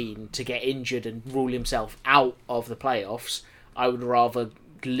 18 to get injured and rule himself out of the playoffs, I would rather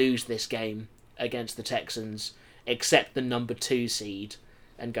lose this game against the Texans, accept the number 2 seed,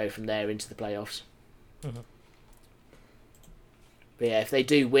 and go from there into the playoffs. Mm-hmm. But yeah, if they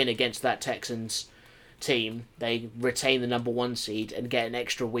do win against that Texans team, they retain the number 1 seed and get an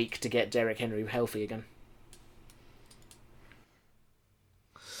extra week to get Derrick Henry healthy again.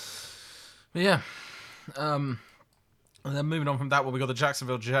 Yeah. And then moving on from that one, we got the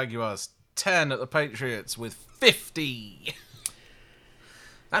Jacksonville Jaguars 10 at the Patriots with 50.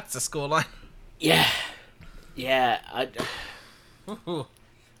 That's the scoreline. Yeah.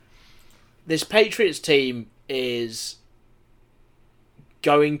 This Patriots team is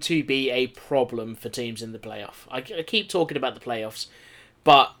going to be a problem for teams in the playoff. I keep talking about the playoffs,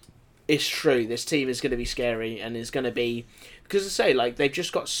 but it's true. This team is going to be scary and is going to be... Because I say, they've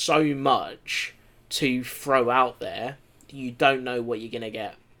just got so much to throw out there, you don't know what you're going to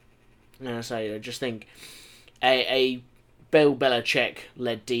get. And I just think a Bill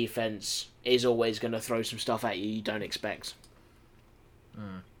Belichick-led defense is always going to throw some stuff at you don't expect.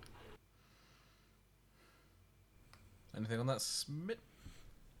 Anything on that, Smith?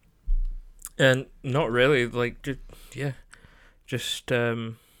 And not really. This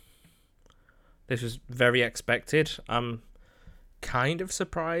was very expected. I'm kind of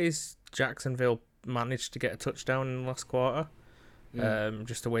surprised Jacksonville managed to get a touchdown in the last quarter.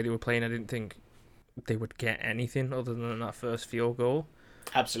 Just the way they were playing, I didn't think they would get anything other than that first field goal.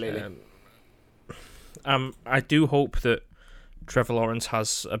 Absolutely. I do hope that Trevor Lawrence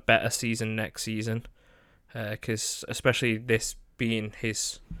has a better season next season, because especially this being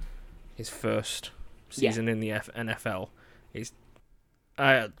his first season in the NFL,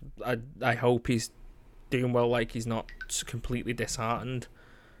 I hope he's doing well. He's not completely disheartened.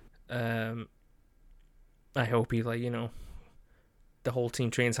 I hope he the whole team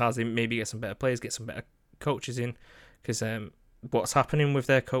trains hard. Maybe get some better players, get some better coaches in, because what's happening with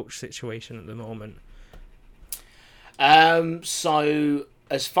their coach situation at the moment? So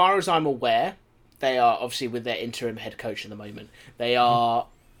as far as I'm aware, they are obviously with their interim head coach at the moment. They are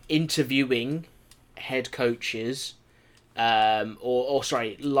interviewing head coaches, lining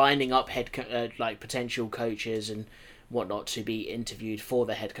up potential coaches and whatnot to be interviewed for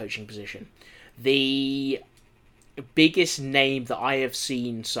the head coaching position. The biggest name that I have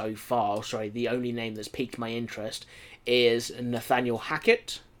seen so far, the only name that's piqued my interest, is Nathaniel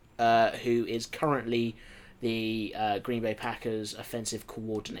Hackett, who is currently the Green Bay Packers offensive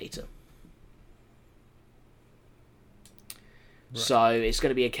coordinator. Right. So it's going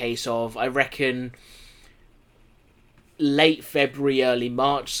to be a case of, I reckon, late February, early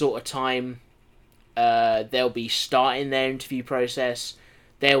March sort of time. They'll be starting their interview process.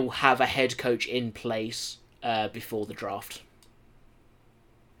 They'll have a head coach in place before the draft.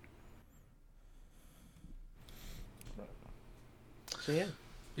 So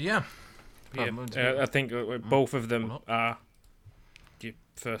yeah. I think both of them are your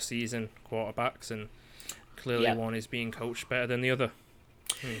first season quarterbacks, and clearly one is being coached better than the other.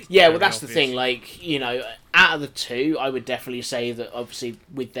 Yeah, well, that's obvious. The thing. Out of the two, I would definitely say that obviously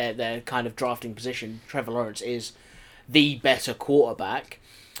with their kind of drafting position, Trevor Lawrence is the better quarterback.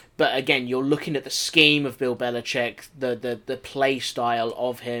 But again, you're looking at the scheme of Bill Belichick, the play style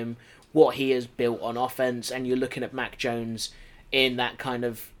of him, what he has built on offense, and you're looking at Mac Jones in that kind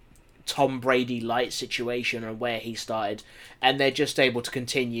of Tom Brady-light situation or where he started, and they're just able to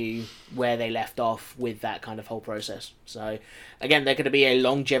continue where they left off with that kind of whole process. So, again, they're going to be a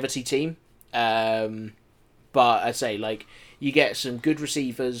longevity team, but I'd say, you get some good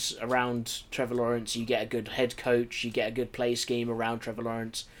receivers around Trevor Lawrence, you get a good head coach, you get a good play scheme around Trevor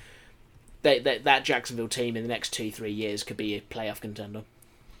Lawrence. That Jacksonville team in the next 2-3 years could be a playoff contender.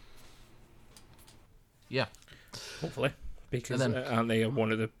 Yeah. Hopefully. Because aren't they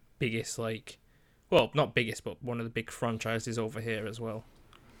one of the biggest, not biggest, but one of the big franchises over here as well?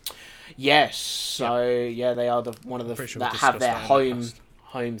 Yes. So, yeah, they are one of the that have their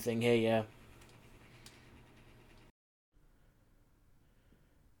home thing here, yeah.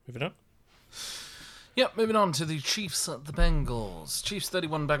 Moving on. Yep, moving on to the Chiefs at the Bengals. Chiefs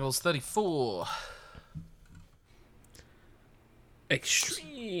 31, Bengals 34.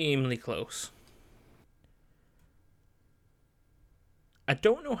 Extremely close. I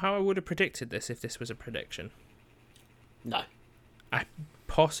don't know how I would have predicted this if this was a prediction. No. I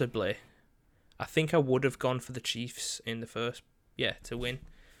think I would have gone for the Chiefs in the first, to win.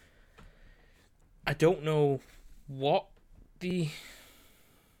 I don't know what because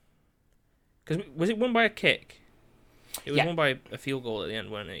was it won by a kick? It was won by a field goal at the end,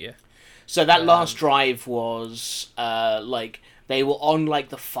 wasn't it? Yeah. So that last drive was they were on like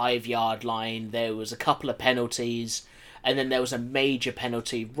the 5-yard line. There was a couple of penalties, and then there was a major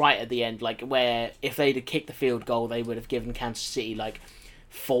penalty right at the end, like where if they'd have kicked the field goal, they would have given Kansas City like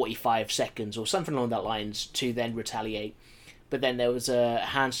 45 seconds or something along that lines to then retaliate. But then there was a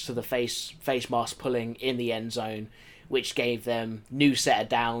hands to the face mask pulling in the end zone, which gave them new set of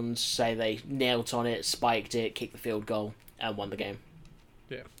downs. So they nailed on it, spiked it, kicked the field goal, and won the game.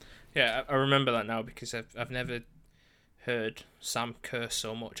 Yeah, I remember that now because I've never heard Sam curse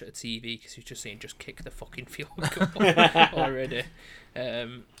so much at a TV because he's just saying just kick the fucking field goal already.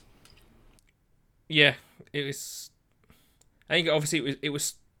 Yeah, it was. I think obviously it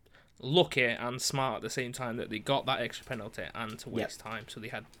was lucky and smart at the same time that they got that extra penalty and to waste time, so they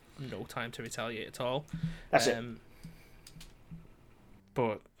had no time to retaliate at all. That's it.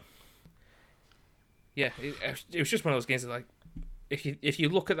 But yeah, it was just one of those games that, like, if you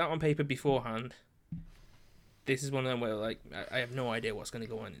look at that on paper beforehand, this is one of them where, like, I have no idea what's going to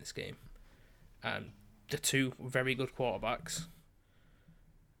go on in this game. And the two very good quarterbacks.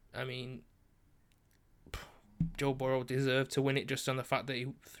 I mean, Joe Burrow deserved to win it just on the fact that he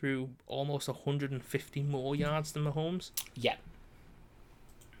threw almost 150 more yards than Mahomes. Yeah.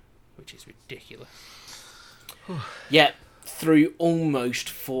 Which is ridiculous. Yeah, threw almost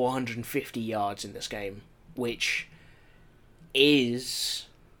 450 yards in this game, which is,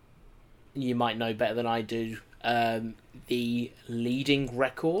 you might know better than I do, the leading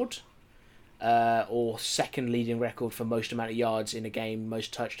record, or second leading record for most amount of yards in a game,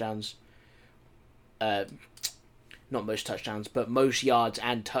 most touchdowns. Not most touchdowns, but most yards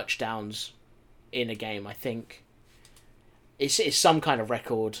and touchdowns in a game. I think it's some kind of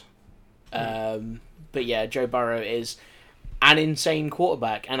record. But yeah, Joe Burrow is an insane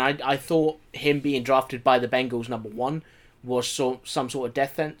quarterback, and I thought him being drafted by the Bengals number 1 was some sort of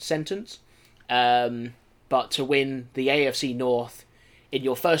death sentence. But to win the AFC North in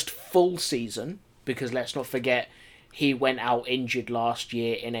your first full season, because let's not forget he went out injured last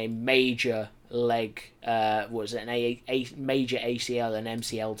year in a major leg, was it a major ACL and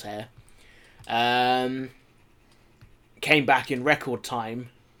MCL tear, came back in record time,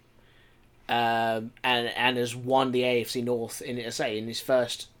 and has won the AFC North in his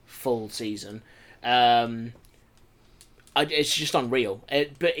first full season. It's just unreal,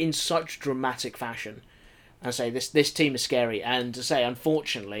 but in such dramatic fashion. I say this team is scary, and to say,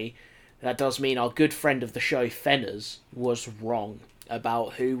 unfortunately, that does mean our good friend of the show, Fenners, was wrong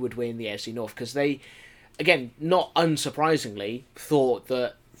about who would win the AFC North, because they, again, not unsurprisingly, thought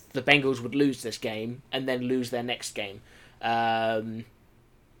that the Bengals would lose this game and then lose their next game,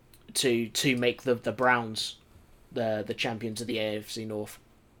 to make the Browns the champions of the AFC North.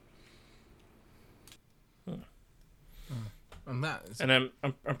 And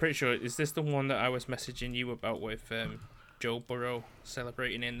I'm pretty sure, is this the one that I was messaging you about with Joe Burrow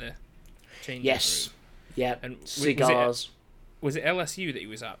celebrating in the changing Yes. room? Yeah. And cigars. Was it LSU that he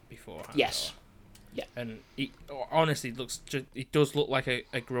was at beforehand? Yes. Yeah. And he honestly it does look like a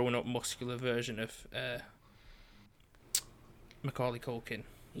grown up muscular version of Macaulay Culkin.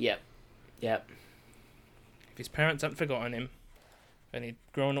 Yep. Yep. If his parents hadn't forgotten him, and he'd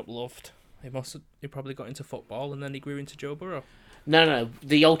grown up loved, he probably got into football, and then he grew into Joe Burrow. No.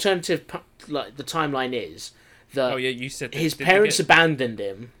 The alternative, like the timeline is that you said his parents abandoned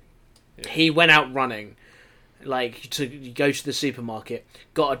him. Yeah. He went out running, like to go to the supermarket.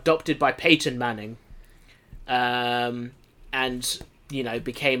 Got adopted by Peyton Manning, and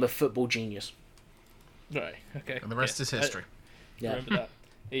became a football genius. Right. Okay. And the rest is history. Yeah. Remember that.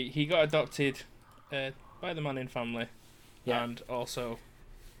 He got adopted by the Manning family, and also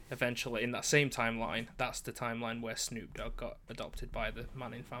eventually in that same timeline, that's the timeline where Snoop Dogg got adopted by the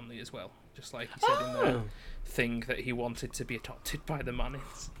Manning family as well. Just like he said in the thing that he wanted to be adopted by the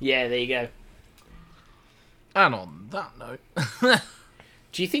Mannings. Yeah, there you go. And on that note,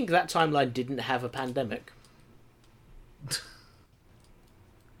 do you think that timeline didn't have a pandemic?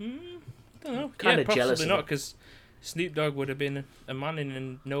 Don't know. Kind of jealous. Possibly not, because Snoop Dogg would have been a Manning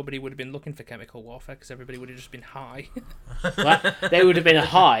and nobody would have been looking for chemical warfare because everybody would have just been high. Well, they would have been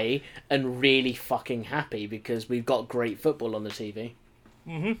high and really fucking happy because we've got great football on the TV.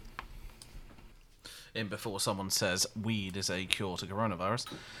 Mm-hmm. In before someone says weed is a cure to coronavirus.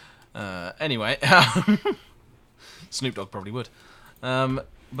 Anyway, Snoop Dogg probably would.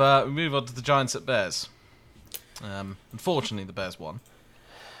 But we move on to the Giants at Bears. Unfortunately, the Bears won.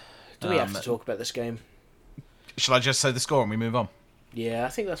 Do we have to talk about this game? Shall I just say the score and we move on? Yeah, I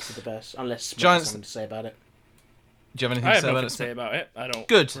think that's for the best. Unless Smith Giants has something to say about it. Do you have anything I to have say about nothing it? to say about it. I don't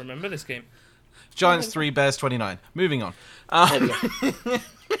Good. remember this game. Giants 3, Bears 29. Moving on. There we go.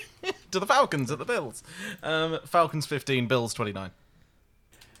 To the Falcons at the Bills. Falcons 15, Bills 29.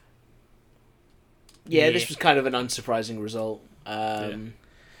 Yeah, this was kind of an unsurprising result. I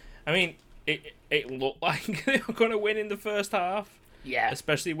mean, it looked like they were going to win in the first half. Yeah.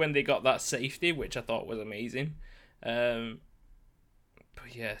 Especially when they got that safety, which I thought was amazing. But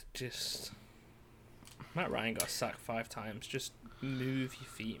yeah, just... Matt Ryan got sacked 5 times. Just move your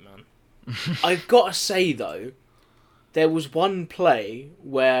feet, man. I've got to say, though, there was one play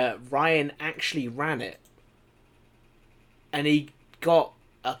where Ryan actually ran it. And he got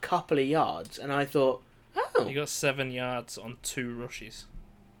a couple of yards. And I thought, oh. He got 7 yards on 2 rushes.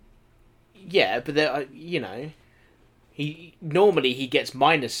 Yeah, but there, normally he gets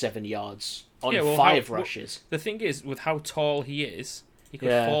minus 7 yards on 5 rushes. The thing is, with how tall he is, he could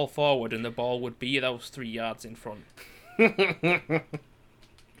fall forward and the ball would be those 3 yards in front.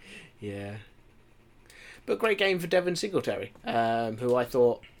 Yeah. But great game for Devin Singletary, who I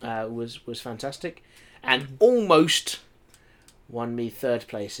thought was fantastic, and almost won me 3rd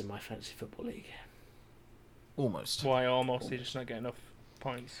place in my fantasy football league. Almost. Why almost? He just not get enough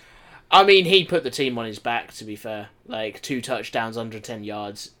points. I mean, he put the team on his back, to be fair. 2 touchdowns, under 10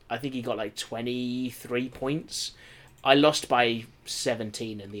 yards. I think he got 23 points. I lost by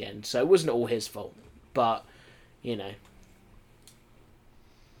 17 in the end, so it wasn't all his fault. But,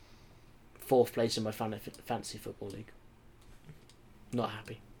 4th place in my fantasy football league. Not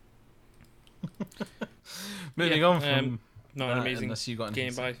happy. Moving on from... not an amazing you got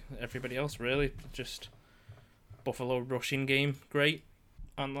game by everybody else, really. Just Buffalo rushing game, great.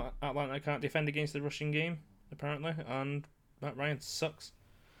 And Atlanta can't defend against the rushing game, apparently. And Matt Ryan sucks.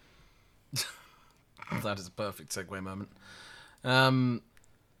 That is a perfect segue moment.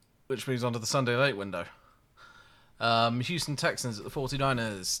 Which moves on to the Sunday late window. Houston Texans at the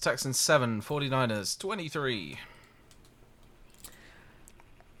 49ers. Texans 7, 49ers 23.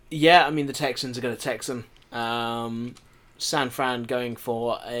 Yeah, I mean, the Texans are going to Texan. San Fran going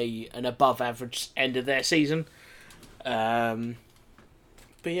for an above-average end of their season.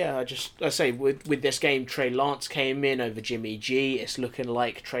 But yeah, I say, with this game, Trey Lance came in over Jimmy G. It's looking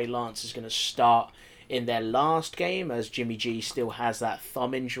like Trey Lance is going to start in their last game, as Jimmy G still has that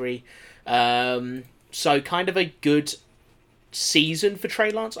thumb injury. So kind of a good season for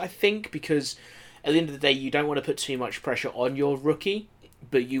Trey Lance, I think, because at the end of the day, you don't want to put too much pressure on your rookie,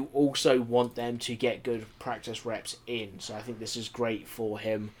 but you also want them to get good practice reps in. So I think this is great for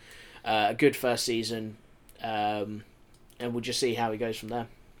him. A good first season, and we'll just see how he goes from there.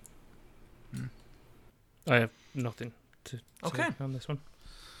 I have nothing to say on this one.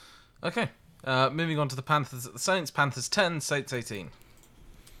 Okay. Moving on to the Panthers at the Saints. Panthers 10, Saints 18.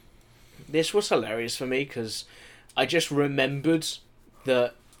 This was hilarious for me because I just remembered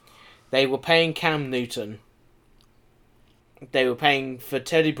that they were paying Cam Newton. They were paying for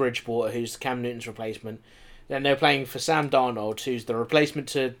Teddy Bridgewater, who's Cam Newton's replacement. Then they were playing for Sam Darnold, who's the replacement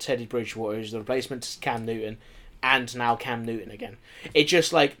to Teddy Bridgewater, who's the replacement to Cam Newton, and now Cam Newton again. It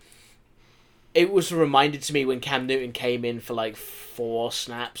just it was reminded to me when Cam Newton came in for 4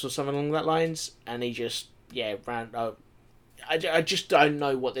 snaps or something along that lines, and he just ran. I just don't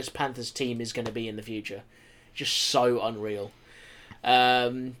know what this Panthers team is going to be in the future. Just so unreal.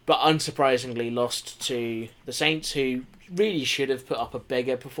 But unsurprisingly lost to the Saints, who really should have put up a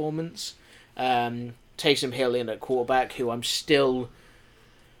bigger performance. Taysom Hill in at quarterback, who I'm still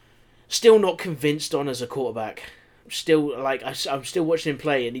not convinced on as a quarterback. I'm still watching him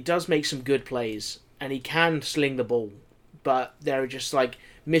play, and he does make some good plays, and he can sling the ball, but there are just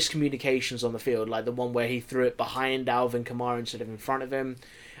miscommunications on the field, like the one where he threw it behind Alvin Kamara instead of in front of him,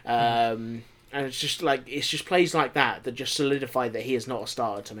 and it's just plays like that just solidify that he is not a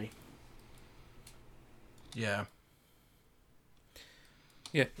starter to me. Yeah.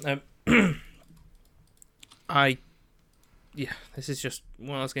 This is just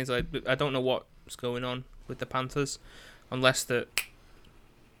one of those games. I don't know what's going on with the Panthers, unless that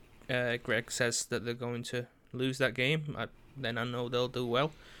Greg says that they're going to lose that game. Then I know they'll do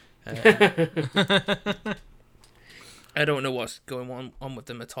well. I don't know what's going on with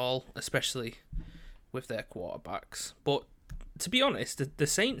them at all, especially with their quarterbacks. But to be honest, the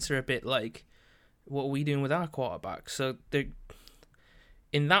Saints are a bit like, what are we doing with our quarterbacks? So they're,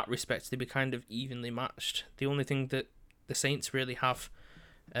 in that respect, they'd be kind of evenly matched. The only thing that the Saints really have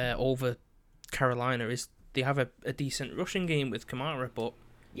over Carolina is they have a decent rushing game with Kamara, but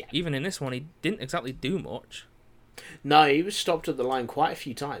even in this one, he didn't exactly do much. No, he was stopped at the line quite a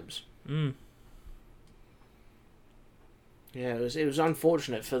few times. Yeah, it was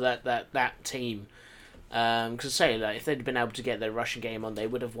unfortunate for that team, Because I say, like, if they'd been able to get their rushing game on, they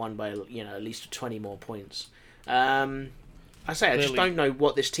would have won by at least 20 more points. I just don't know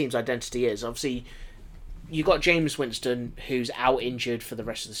what this team's identity is. Obviously, you got James Winston, who's out injured for the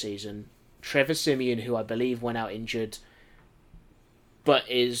rest of the season. Trevor Siemian, who I believe went out injured, but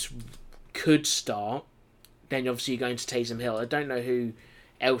could start. Then obviously you're going to Taysom Hill. I don't know who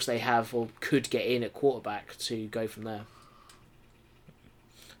else they have or could get in at quarterback to go from there.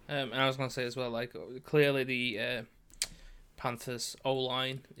 And I was going to say as well, like, clearly the Panthers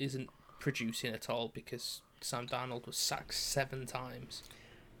O-line isn't producing at all because Sam Darnold was sacked 7 times.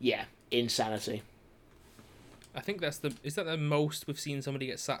 Yeah, insanity. I think is that the most we've seen somebody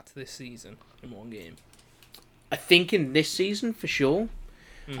get sacked this season in one game? I think in this season for sure.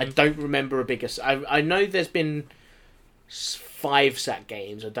 Mm-hmm. I don't remember a bigger. I know there's been 5 sack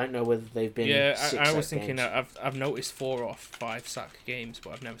games. I don't know whether they've been. Yeah, 6 I was sack thinking games. I've noticed 4 or 5 sack games,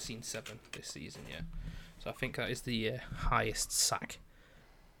 but I've never seen 7 this season yet. So I think that is the highest sack.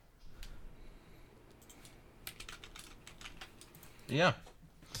 Yeah.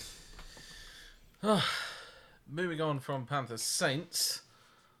 Moving on from Panthers Saints,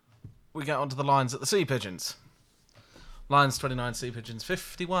 we get onto the Lions at the Sea Pigeons. Lions 29, Sea Pigeons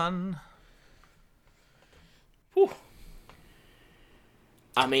 51. Whew.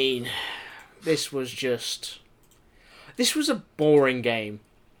 I mean, this was a boring game.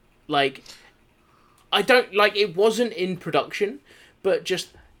 Like, it wasn't in production, but just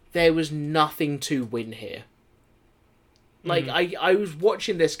there was nothing to win here. Like, I was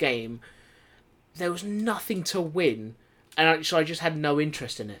watching this game, there was nothing to win, and so I just had no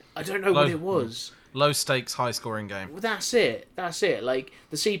interest in it. I don't know what it was. Low stakes, high scoring game. Well, that's it. Like,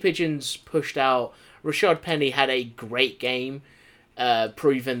 the Sea Pigeons pushed out. Rashad Penny had a great game,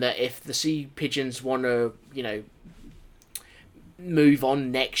 proving that if the Sea Pigeons want to, move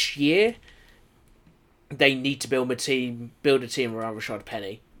on next year, they need to build a team around Rashad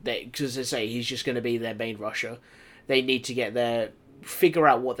Penny. Because, as I say, he's just going to be their main rusher. They need to figure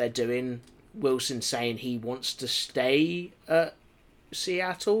out what they're doing. Wilson's saying he wants to stay at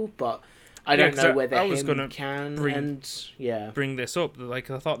Seattle, but I don't know whether he can. Bring this up.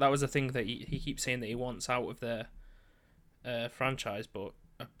 Like, I thought that was the thing that he keeps saying that he wants out of their franchise, but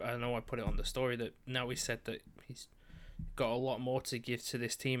I know I put it on the story that now he said that he's got a lot more to give to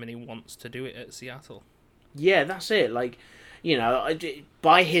this team and he wants to do it at Seattle. Yeah, that's it. Like,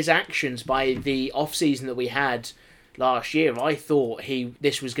 by his actions, by the off-season that we had last year, I thought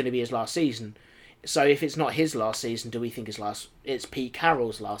this was going to be his last season. So if it's not his last season, do we think it's Pete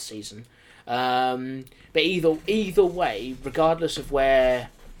Carroll's last season? But either way, regardless of where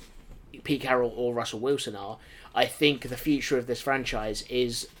Pete Carroll or Russell Wilson are, I think the future of this franchise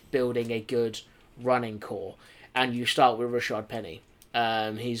is building a good running core. And you start with Rashad Penny.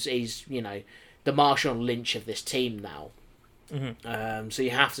 He's the Marshawn Lynch of this team now. Mm-hmm. So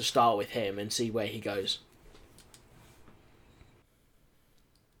you have to start with him and see where he goes.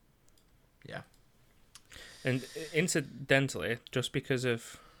 Yeah. And incidentally, just because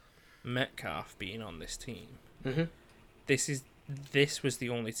of Metcalf being on this team, mm-hmm. this was the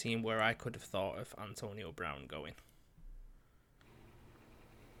only team where I could have thought of Antonio Brown going.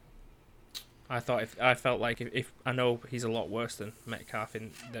 I felt like if I know he's a lot worse than Metcalf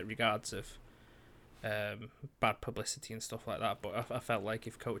in that regards of bad publicity and stuff like that, but I felt like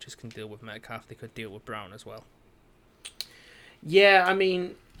if coaches can deal with Metcalf, they could deal with Brown as well. Yeah, I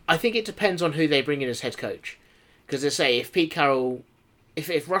mean, I think it depends on who they bring in as head coach. Because they say if Pete Carroll,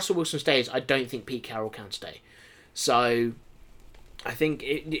 if Russell Wilson stays, I don't think Pete Carroll can stay. So I think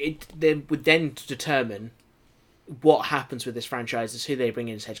it would then determine what happens with this franchise is who they bring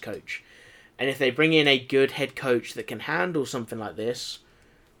in as head coach. And if they bring in a good head coach that can handle something like this,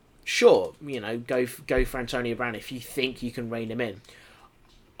 sure, go for Antonio Brown if you think you can rein him in.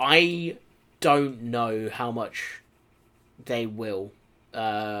 I don't know how much they will.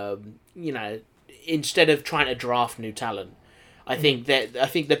 Instead of trying to draft new talent, I think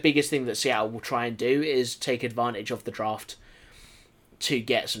the biggest thing that Seattle will try and do is take advantage of the draft to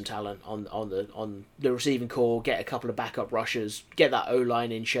get some talent on the receiving core, get a couple of backup rushers, get that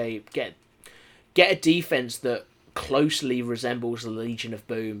O-line in shape, get a defense that closely resembles the Legion of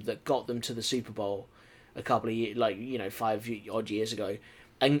Boom that got them to the Super Bowl a couple of years, 5 odd years ago,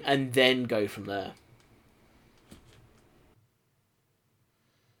 and then go from there.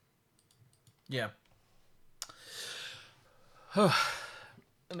 Yeah.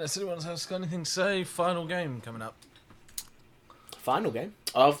 Unless anyone else got anything to say, final game coming up. Final game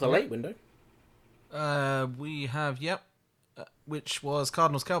of the late window. We have, which was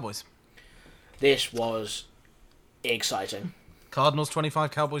Cardinals Cowboys. This was exciting. Cardinals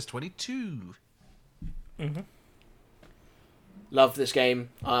 25, Cowboys 22. Mm-hmm. Loved this game.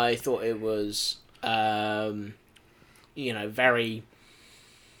 I thought it was, very...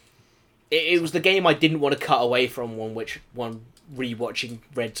 It was the game I didn't want to cut away from one rewatching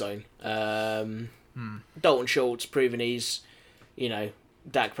Red Zone. Dalton Schultz proving he's,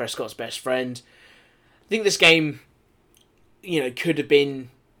 Dak Prescott's best friend. I think this game, could have been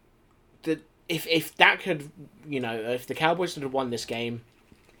if Dak had, if the Cowboys had won this game,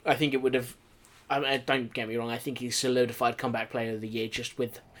 I think it would have. Don't get me wrong. I think he solidified comeback player of the year just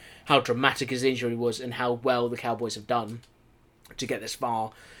with how dramatic his injury was and how well the Cowboys have done to get this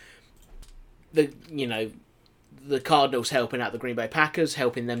far. The Cardinals helping out the Green Bay Packers,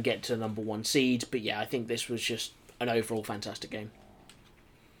 helping them get to the number 1 seed. But yeah, I think this was just an overall fantastic game.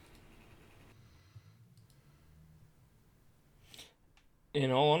 In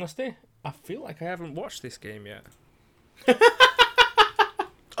all honesty, I feel like I haven't watched this game yet.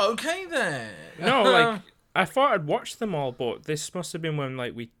 Okay then. No, I thought I'd watched them all, but this must have been when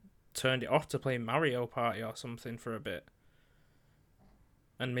we turned it off to play Mario Party or something for a bit.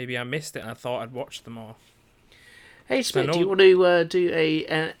 And maybe I missed it and I thought I'd watched them all. Hey Smith, do you want to do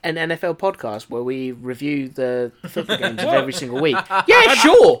an NFL podcast where we review the football games of every single week? Yeah,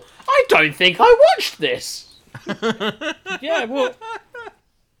 sure. I don't think I watched this. Yeah, well,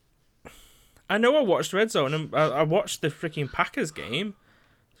 I know I watched Red Zone and I watched the freaking Packers game.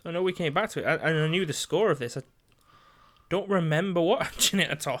 So I know we came back to it and I knew the score of this. I don't remember watching it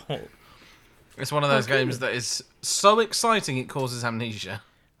at all. It's one of those games that is so exciting it causes amnesia.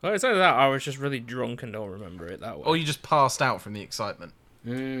 Well, it's either that or I was just really drunk and don't remember it that way. Or you just passed out from the excitement.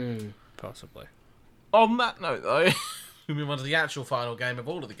 Possibly. On that note, though, we move on to the actual final game of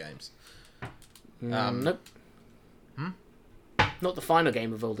all of the games. Nope. Not the final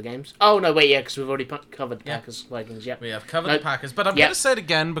game of all the games. Oh, no, wait, yeah, because we've already covered the Packers, Vikings, yep. We have covered the Packers, but I'm going to say it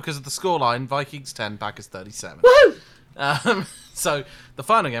again because of the scoreline, Vikings 10, Packers 37. Woohoo! So, the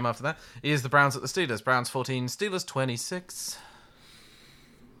final game after that is the Browns at the Steelers. Browns 14, Steelers 26.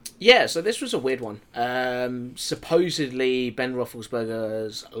 Yeah, so this was a weird one. Supposedly Ben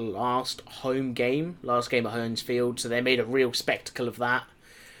Roethlisberger's last game at Heinz Field, so they made a real spectacle of that.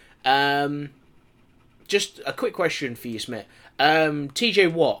 Just a quick question for you, Smith.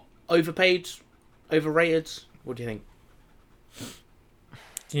 TJ Watt, overpaid, overrated? What do you think?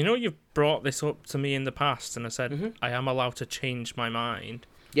 You know you've brought this up to me in the past, and I said I am allowed to change my mind.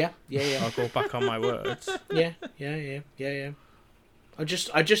 Yeah. I'll go back on my words. Yeah. I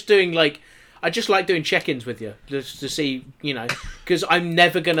just like doing check-ins with you just to see, because I'm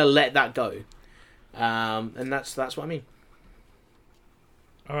never gonna let that go, and that's what I mean.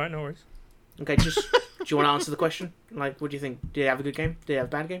 All right, no worries. Okay, do you want to answer the question? What do you think? Did you have a good game? Did you have a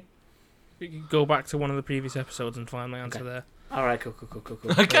bad game? You can go back to one of the previous episodes and find my answer there. All right, cool.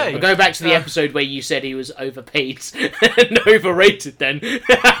 Okay. We'll go back to the episode where you said he was overpaid and overrated. Then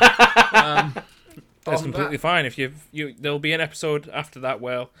that's completely fine. If there'll be an episode after that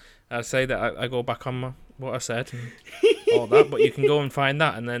where I say that I go back on what I said and all that, but you can go and find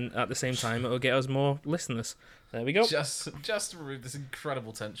that, and then at the same time it'll get us more listeners. There we go. Just to remove this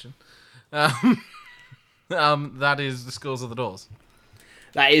incredible tension. That is the scores of the doors.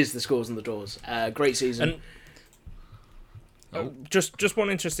 That is the scores on the doors. Great season. And just one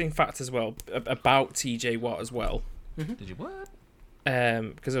interesting fact as well about TJ Watt as well. Mm-hmm. Did you what?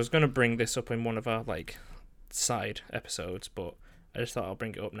 Because I was going to bring this up in one of our side episodes, but I just thought I'll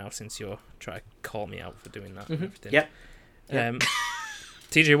bring it up now since you're trying to call me out for doing that. And everything. Yep.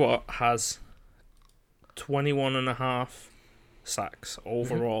 TJ Watt has 21.5 sacks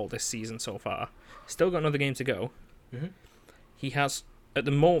overall this season so far. Still got another game to go. He has, at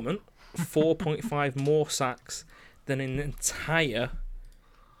the moment, 4.5 more sacks than an entire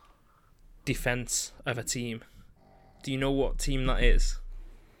defense of a team. Do you know what team that is?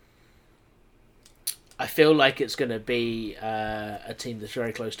 I feel like it's going to be a team that's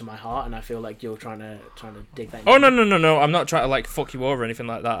very close to my heart, and I feel like you're trying to dig that. Oh no! I'm not trying to fuck you over or anything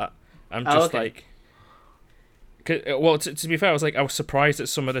like that. I'm just well, to be fair, I was surprised at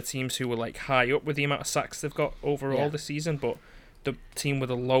some of the teams who were high up with the amount of sacks they've got overall this season, but the team with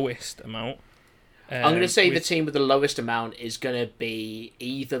the lowest amount. I'm going to say the team with the lowest amount is going to be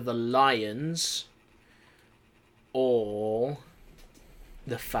either the Lions or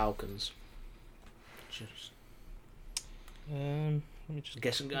the Falcons. Let me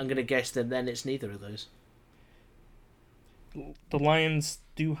just I'm going to guess that then it's neither of those. The Lions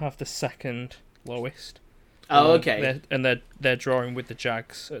do have the second lowest. Oh, okay. They're drawing with the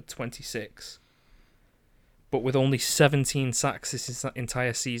Jags at 26. But with only 17 sacks this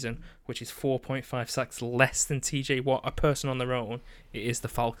entire season, which is 4.5 sacks less than TJ Watt, a person on their own, it is the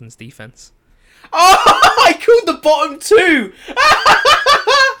Falcons' defense. Oh! I called the bottom two.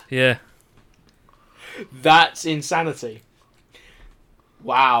 Yeah. That's insanity.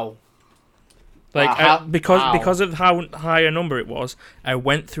 Wow. Like Wow. because of how high a number it was, I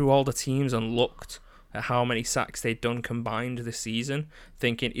went through all the teams and looked at how many sacks they'd done combined this season,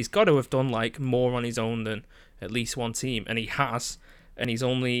 thinking he's got to have done like more on his own than at least one team, and he has, and he's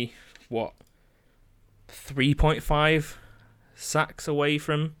only 3.5 sacks away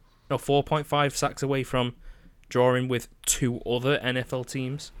from, no, 4.5 sacks away from drawing with two other NFL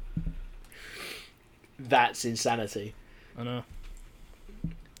teams. That's insanity. I know.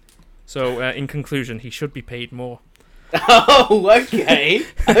 So, in conclusion, he should be paid more. Oh, okay.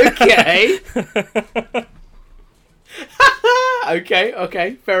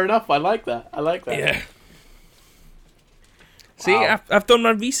 Okay, fair enough. I like that. Yeah. See, Wow. I've done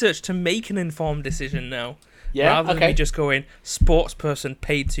my research to make an informed decision now. Yeah, Rather than okay. me just going, sports person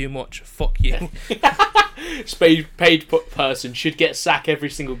paid too much, fuck you. Paid person should get sack every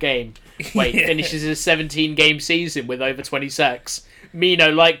single game. Wait, Yeah. finishes a 17-game season with over 20 sacks. Me no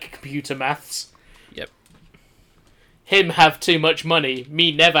like computer maths. Yep. Him have too much money.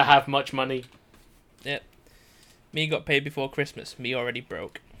 Me never have much money. Yep. Me got paid before Christmas. Me already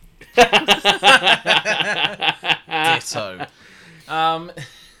broke. Ditto.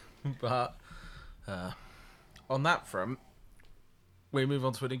 But on that front, we move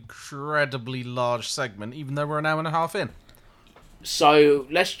on to an incredibly large segment, even though we're an hour and a half in. So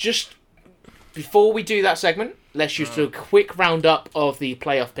let's just, before we do that segment, let's just do a quick roundup of the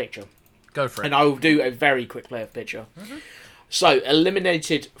playoff picture. Go for it. And I will do a very quick playoff picture. So,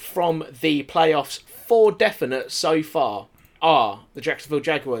 eliminated from the playoffs for definite so far are the Jacksonville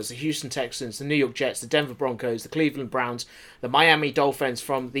Jaguars, the Houston Texans, the New York Jets, the Denver Broncos, the Cleveland Browns, the Miami Dolphins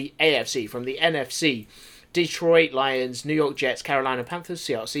from the AFC, from the NFC, Detroit Lions, New York Jets, Carolina Panthers,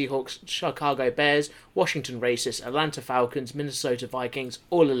 Seattle Seahawks, Chicago Bears, Washington Racists, Atlanta Falcons, Minnesota Vikings,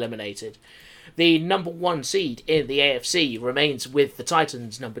 all eliminated. The number 1 seed in the AFC remains with the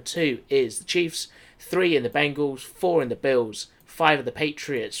Titans. Number 2 is the Chiefs. 3 in the Bengals. 4 in the Bills. 5 in the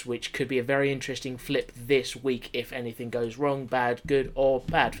Patriots, which could be a very interesting flip this week if anything goes wrong, bad, good, or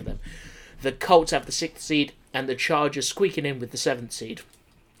bad for them. The Colts have the 6th seed, and the Chargers squeaking in with the 7th seed.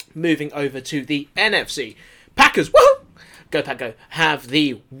 Moving over to the NFC. Packers, woohoo! Go Pack Go, have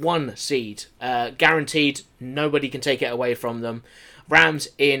the 1 seed. Guaranteed, nobody can take it away from them. Rams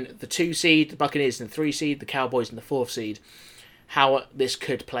in the 2 seed, the Buccaneers in the 3 seed, the Cowboys in the 4th seed. How this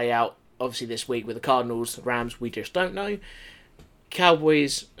could play out, obviously this week with the Cardinals, the Rams, we just don't know.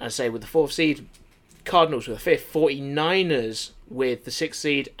 Cowboys, I say, with the 4th seed, Cardinals with the 5th, 49ers with the 6th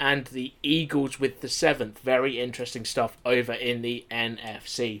seed, and the Eagles with the 7th. Very interesting stuff over in the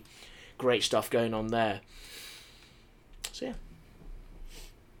NFC. Great stuff going on there. So yeah.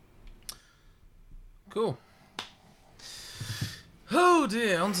 Cool. Oh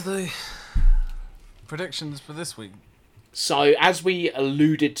dear, on to the predictions for this week. So, as we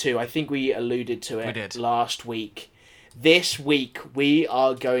alluded to, I think we alluded to it last week. This week, we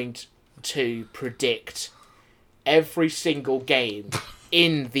are going to predict every single game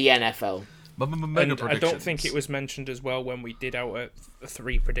in the NFL. And I don't think it was mentioned as well when we did our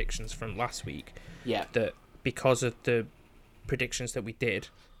 3 predictions from last week. Yeah. That because of the predictions that we did,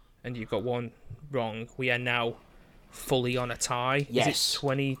 and you got one wrong, we are now fully on a tie. Yes. Is it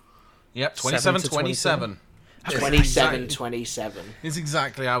 20? Yep, 27-27. 27-27. It's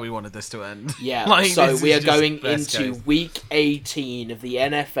exactly how we wanted this to end. Yeah, so we are going into week 18 of the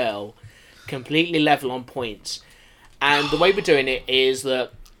NFL, completely level on points. And the way we're doing it is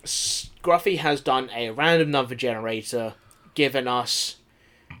that Scruffy has done a random number generator, given us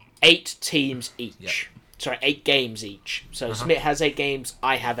 8 teams each. Yep. Sorry, 8 games each. So Smith has 8 games,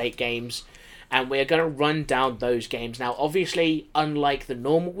 I have 8 games. And we're going to run down those games. Now, obviously, unlike the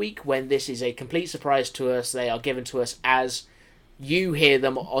normal week, when this is a complete surprise to us, they are given to us as you hear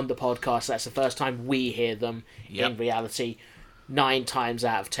them on the podcast. That's the first time we hear them in reality. 9 times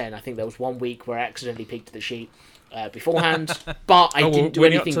out of 10. I think there was one week where I accidentally peeked the sheet beforehand, but I didn't do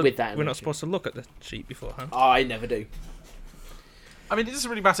anything with that. We're not supposed to look at the sheet beforehand. Oh, I never do. I mean, it doesn't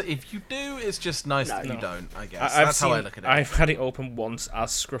really matter if you do. It's just nice that you don't, I guess. That's how I look at it. I've had it open once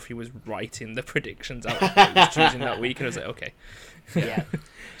as Scruffy was writing the predictions out. He was choosing that week, and I was like, okay. Yeah.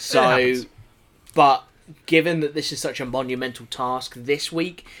 So, but given that this is such a monumental task this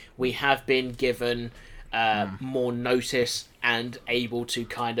week, we have been given more notice and able to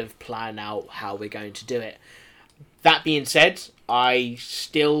kind of plan out how we're going to do it. That being said, I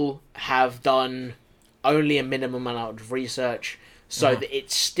still have done only a minimum amount of research, so that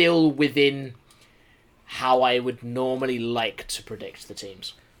it's still within how I would normally like to predict the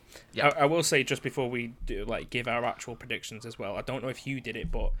teams. Yeah. I will say just before we do give our actual predictions as well. I don't know if you did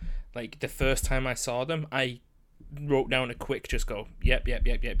it, but the first time I saw them, I wrote down a quick just go yep,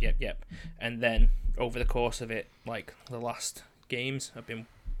 and then over the course of it, the last games, I've been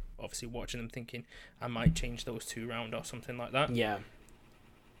obviously watching them thinking I might change those 2 round or something like that. Yeah.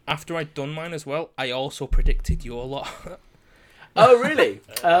 After I'd done mine as well, I also predicted your lot. Oh, really?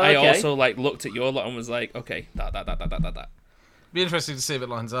 I okay. also looked at your lot and was like, okay, that. Be interesting to see if it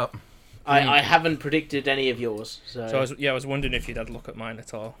lines up. I haven't predicted any of yours. So I was wondering if you'd had a look at mine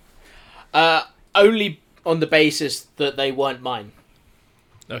at all. Only on the basis that they weren't mine.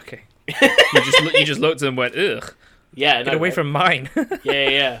 Okay. You just looked at them and went, ugh. Yeah, Get away from mine.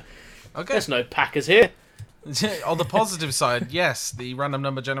 Yeah. Okay. There's no Packers here. On the positive side, yes, the random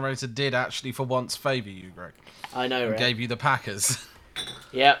number generator did actually for once favour you, Greg. I know, right? Gave you the Packers.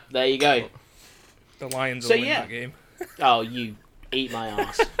 Yep, there you go. The Lions will win that game. Oh, you eat my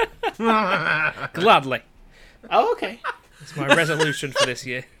ass. Gladly. Oh, okay. It's my resolution for this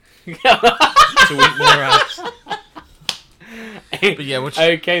year. To eat more ass. But yeah,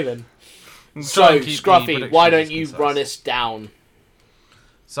 okay then. So, Scruffy, why don't you run us down?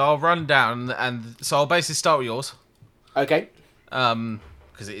 So I'll run down, and so I'll basically start with yours. Okay.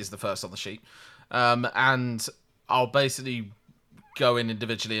 Because it is the first on the sheet. And I'll basically go in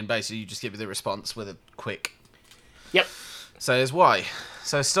individually, and basically you just give me the response with a quick. Yep. So here's why.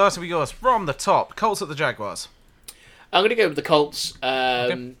 So starting with yours from the top, Colts at the Jaguars. I'm going to go with the Colts.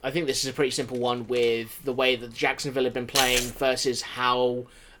 Okay. I think this is a pretty simple one with the way that Jacksonville have been playing versus how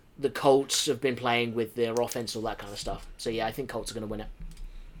the Colts have been playing with their offense, all that kind of stuff. So yeah, I think Colts are going to win it.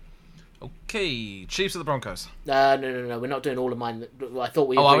 Okay, Chiefs at the Broncos. No, we're not doing all of mine. I thought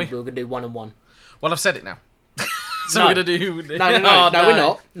we were going to do 1 and 1. Well, I've said it now. So No. we're going to do... No, Oh, we're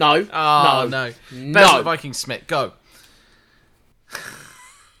not. No. Oh, no. Bears at the Vikings, Smith, go.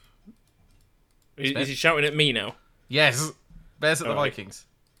 Is he shouting at me now? Yes. Bears at the Alright. Vikings.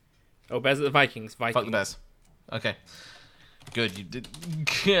 Oh, Bears at the Vikings. Fuck the Bears. Okay. Good, you did.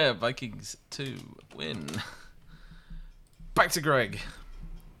 Yeah, Vikings to win. Back to Greg.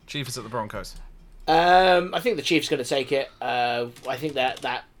 Chiefs at the Broncos. I think the Chiefs are going to take it. I think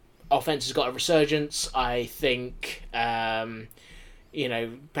that offense has got a resurgence. I think, Patrick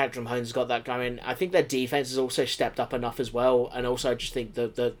Mahomes has got that going. I think their defense has also stepped up enough as well. And also I just think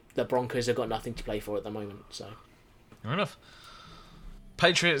the Broncos have got nothing to play for at the moment. So Fair enough.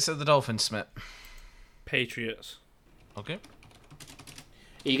 Patriots at the Dolphins, Smith. Patriots. Okay.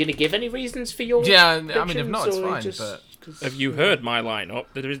 are you going to give any reasons for your Yeah, I mean, if not, it's fine. just- But 'cause- Have you heard my lineup?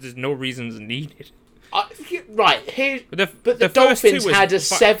 There's no reasons needed. Right, here, But but the first two Dolphins was had a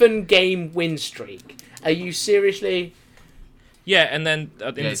fi- 7-game win streak. Are you seriously... Yeah, and then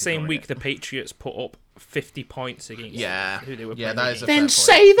in Yeah, the same ignore week, it. the Patriots put up 50 points against who they were Yeah, playing that is a against. fair Then point.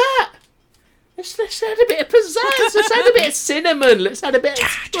 say that! Let's add a bit of pizzazz, let's add a bit of cinnamon, let's add a bit of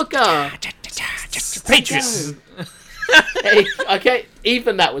sugar. Patriots! Hey, okay,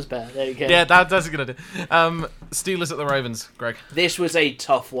 even that was bad. There you go. Yeah, that's a good idea. Steelers at the Ravens, Greg. This was a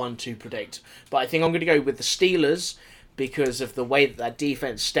tough one to predict, but I think I'm going to go with the Steelers because of the way that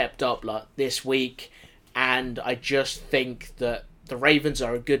defense stepped up this week, and I just think that the Ravens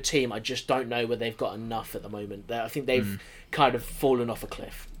are a good team. I just don't know whether they've got enough at the moment. I think they've kind of fallen off a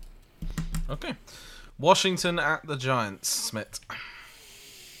cliff. Okay. Washington at the Giants, Smith.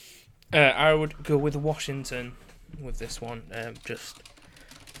 I would go with Washington with this one. Just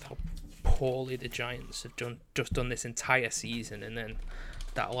how poorly the Giants have done this entire season, and then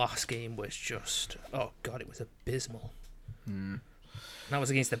that last game was just it was abysmal. That was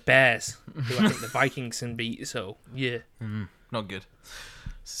against the Bears, who I think the Vikings can beat. So yeah, Not good.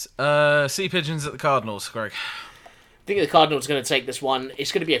 Sea Pigeons at the Cardinals, Greg. I think the Cardinals are going to take this one.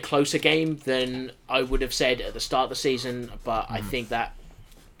 It's going to be a closer game than I would have said at the start of the season, but I think that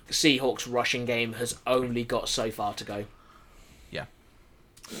Seahawks rushing game has only got so far to go. Yeah.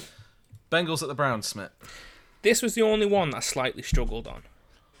 Bengals at the Browns, Smith. this was the only one that I slightly struggled on,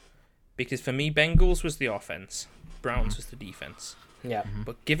 because for me, Bengals was the offense, Browns was the defense. Yeah.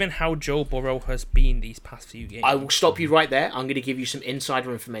 But given how Joe Burrow has been these past few games, I will stop you right there. I'm going to give you some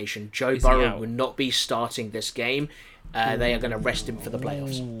insider information. Joe Is he Burrow out? will not be starting this game. They are going to rest him for the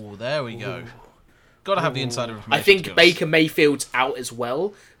playoffs. Ooh, there we go. Got to have the insider information. I think to us. Baker Mayfield's out as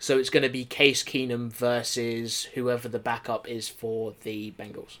well, so it's going to be Case Keenum versus whoever the backup is for the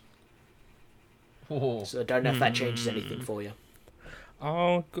Bengals. Oh. So I don't know if that changes anything for you.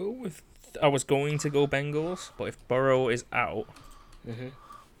 I'll go with. I was going to go Bengals, but if Burrow is out,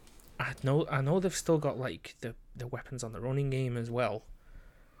 I know they've still got like the weapons on the running game as well.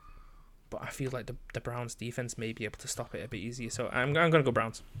 But I feel like the Browns defense may be able to stop it a bit easier. So I'm going to go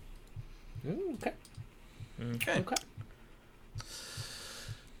Browns. Okay. Okay.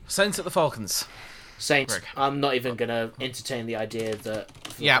 Saints at the Falcons. Saints. Greg. I'm not even going to entertain the idea that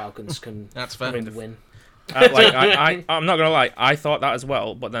the Falcons can That's fair. win. I'm not gonna lie. I thought that as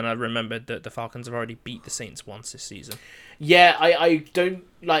well, but then I remembered that the Falcons have already beat the Saints once this season. Yeah, I don't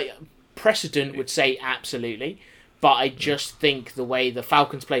like. Precedent would say absolutely, but I just think the way the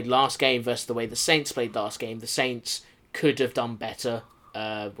Falcons played last game versus the way the Saints played last game, the Saints could have done better,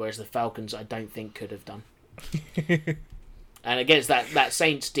 whereas the Falcons I don't think could have done. And against that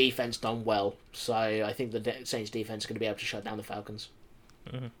Saints defense done well, so I think the Saints defense is going to be able to shut down the Falcons.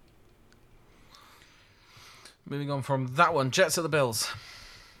 Mm-hmm. Moving on from that one, Jets at the Bills.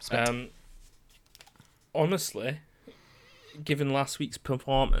 Honestly, given last week's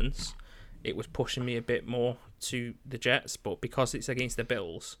performance, it was pushing me a bit more to the Jets, but because it's against the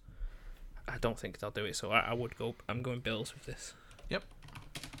Bills, I don't think they'll do it. So I'm going Bills with this. Yep.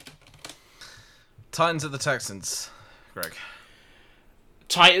 Titans at the Texans. Greg.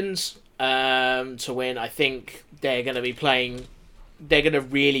 Titans to win. I think they're going to be playing. They're going to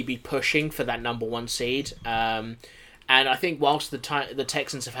really be pushing for that number 1 seed. And I think whilst the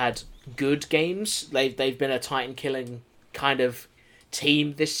Texans have had good games, they've been a Titan killing kind of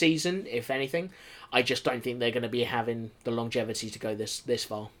team this season, if anything. I just don't think they're going to be having the longevity to go this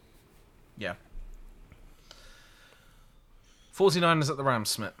far. Yeah. 49ers at the Rams,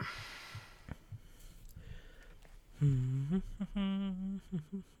 Smith.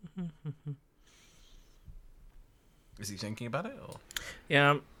 Is he thinking about it? Or?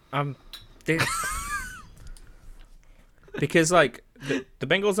 Yeah, because like the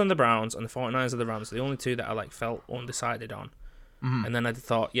Bengals and the Browns and the 49ers and the Rams are the only two that I like felt undecided on. Mm-hmm. And then I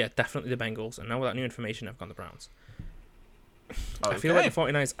thought, yeah, definitely the Bengals. And now with that new information, I've gone the Browns. Okay. I feel like the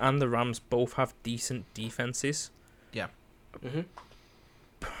 49ers and the Rams both have decent defenses. Yeah. Mm-hmm.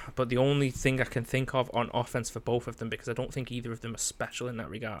 But the only thing I can think of on offense for both of them, because I don't think either of them are special in that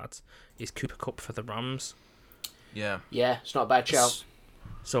regard, is Cooper Kupp for the Rams. Yeah. Yeah, it's not a bad shout.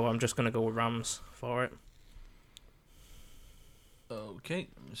 So I'm just going to go with Rams for it. Okay,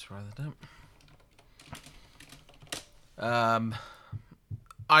 let me just write that down.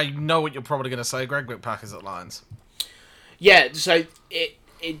 I know what you're probably going to say, Greg, but Packers at Lions. Yeah, so it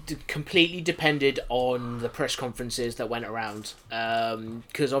completely depended on the press conferences that went around.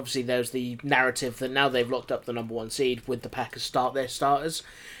 Because obviously there's the narrative that now they've locked up the number 1 seed with the Packers start their starters.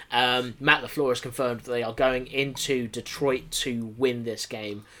 Matt LaFleur has confirmed that they are going into Detroit to win this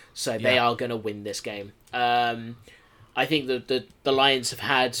game. So they are going to win this game. I think the Lions have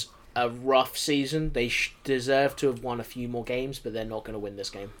had a rough season. They deserve to have won a few more games, but they're not going to win this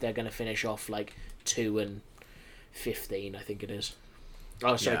game. They're going to finish off like 2-15, I think it is.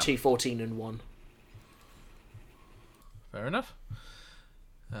 Oh, sorry, 2-14-1. Fair enough.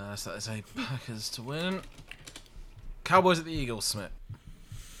 So that is a Packers to win. Cowboys at the Eagles, Smith.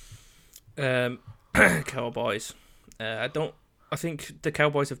 Cowboys. I think the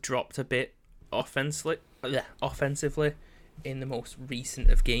Cowboys have dropped a bit offensively in the most recent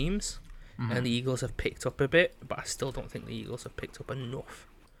of games, and the Eagles have picked up a bit, but I still don't think the Eagles have picked up enough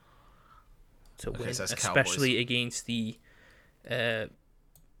to win, especially against the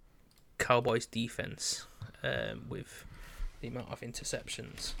Cowboys defense with the amount of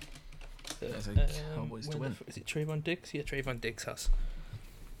interceptions. Cowboys to win. Is it Trayvon Diggs? Yeah, Trayvon Diggs has.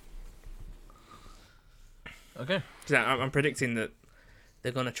 Okay. I'm predicting that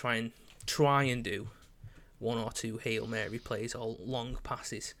they're going to try and do 1 or 2 Hail Mary plays or long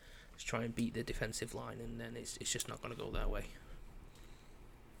passes to try and beat the defensive line, and then it's just not going to go their way.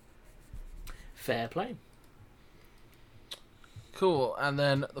 Fair play. Cool. And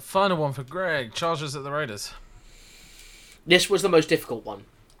then the final one for Greg, Chargers at the Raiders. This was the most difficult one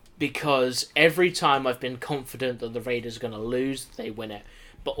because every time I've been confident that the Raiders are going to lose, they win it.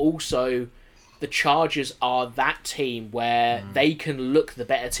 But also, the Chargers are that team where they can look the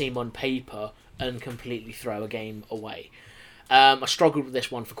better team on paper and completely throw a game away. I struggled with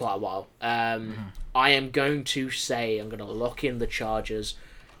this one for quite a while. I am going to say I'm going to lock in the Chargers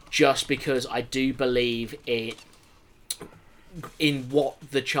just because I do believe in what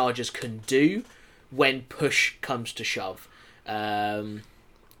the Chargers can do when push comes to shove,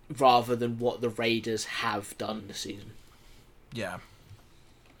 rather than what the Raiders have done this season. Yeah.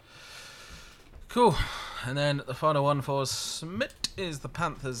 Cool. And then the final one for Smith is the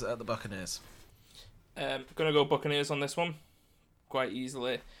Panthers at the Buccaneers. Gonna go Buccaneers on this one, quite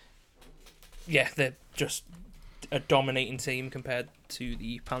easily. Yeah, they're just a dominating team compared to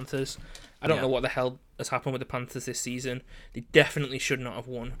the Panthers. I don't know what the hell has happened with the Panthers this season. They definitely should not have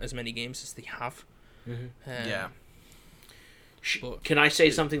won as many games as they have. Mm-hmm. Can I say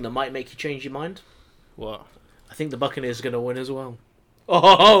something that might make you change your mind? What? I think the Buccaneers are going to win as well.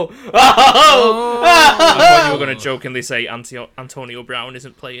 Oh! I thought you were going to jokingly say Antonio Brown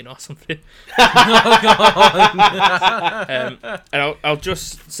isn't playing or something. And I'll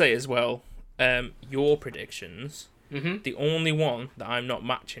just say as well, your predictions, the only one that I'm not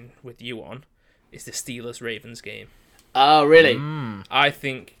matching with you on is the Steelers-Ravens game. Oh, really? I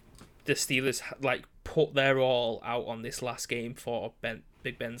think the Steelers put their all out on this last game for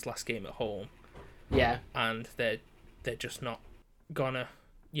Big Ben's last game at home. Yeah. And they're just not gonna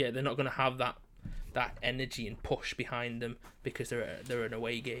they're not gonna have that energy and push behind them because they're an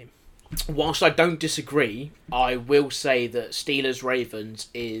away game. Whilst I don't disagree, I will say that Steelers-Ravens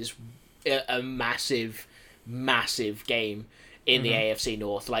is a massive game in the AFC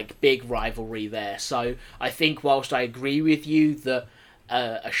North, big rivalry there. So I think whilst I agree with you that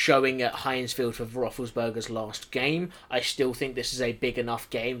a showing at Heinz Field for Roethlisberger's last game, I still think this is a big enough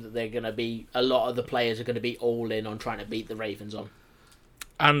game that they're going to be, a lot of the players are going to be all in on trying to beat the Ravens on.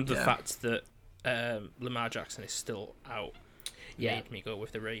 And the fact that Lamar Jackson is still out made me go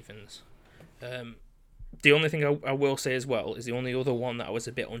with the Ravens. The only thing I will say as well is the only other one that I was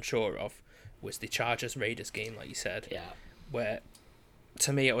a bit unsure of was the Chargers-Raiders game, like you said. Yeah. Where,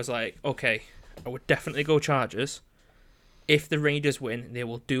 to me, it was like, okay, I would definitely go Chargers. If the Raiders win, they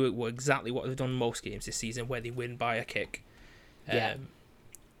will do it exactly what they've done most games this season, where they win by a kick.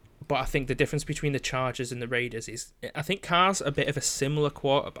 But I think the difference between the Chargers and the Raiders is, I think Carr's a bit of a similar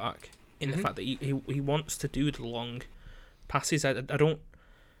quarterback in the fact that he wants to do the long passes. I don't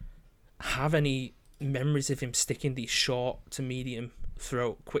have any memories of him sticking these short to medium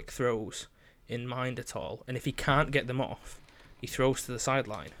quick throws in mind at all. And if he can't get them off, he throws to the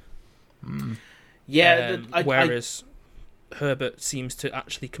sideline. Yeah. Whereas Herbert seems to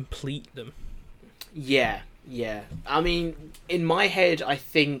actually complete them. Yeah. I mean, in my head, I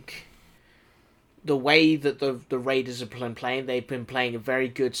think the way that the Raiders have been playing, they've been playing a very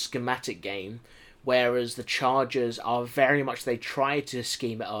good schematic game, whereas the Chargers are very much, they try to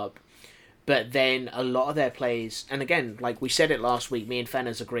scheme it up, but then a lot of their plays, and again, like we said it last week, me and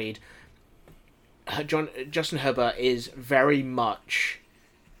Fenners agreed, Justin Herbert is very much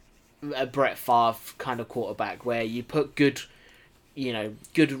a Brett Favre kind of quarterback, where you put good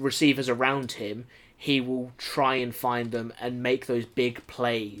receivers around him, he will try and find them and make those big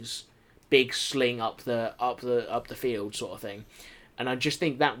plays, big sling up the field sort of thing. And I just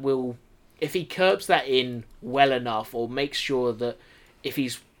think that will, if he curbs that in well enough, or makes sure that if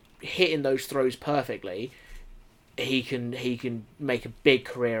he's hitting those throws perfectly, he can make a big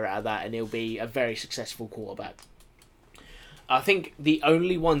career out of that, and he'll be a very successful quarterback. I think the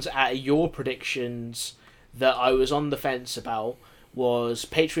only ones out of your predictions that I was on the fence about was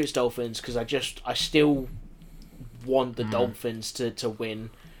Patriots-Dolphins, because I still want the Dolphins to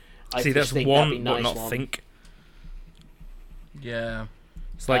win. See, that's one, but not think. Yeah.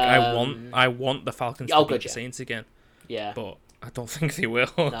 It's like, I want the Falcons to beat the Saints again. Yeah. But I don't think they will.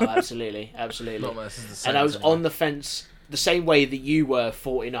 No, absolutely. Not versus the Saints, and I was on the fence the same way that you were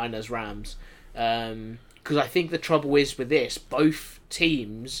 49ers-Rams. Because I think the trouble is with this, both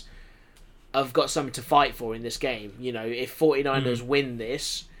teams have got something to fight for in this game. You know, if 49ers win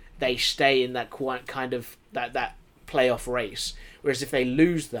this, they stay in that kind of that playoff race. Whereas if they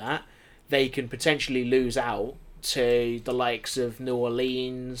lose that, they can potentially lose out to the likes of New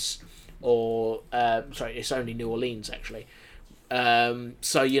Orleans, or it's only New Orleans actually.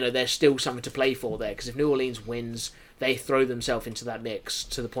 So there's still something to play for there, because if New Orleans wins, they throw themselves into that mix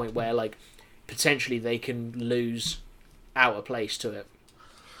to the point where potentially they can lose out a place to it.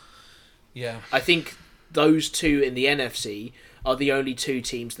 Yeah. I think those two in the NFC are the only two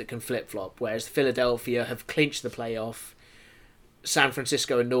teams that can flip-flop, whereas Philadelphia have clinched the playoff. San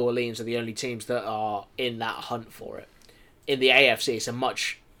Francisco and New Orleans are the only teams that are in that hunt for it. In the AFC, it's a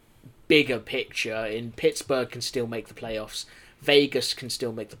much bigger picture. In Pittsburgh can still make the playoffs. Vegas can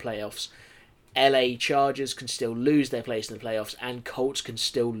still make the playoffs. LA Chargers can still lose their place in the playoffs, and Colts can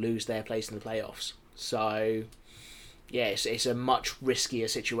still lose their place in the playoffs. So, yes, it's a much riskier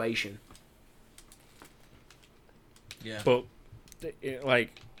situation. Yeah. But,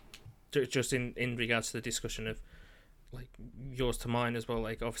 just in regards to the discussion of, yours to mine as well,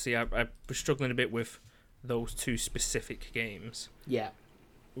 obviously I was struggling a bit with those two specific games. Yeah.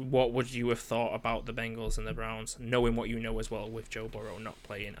 What would you have thought about the Bengals and the Browns, knowing what you know as well with Joe Burrow not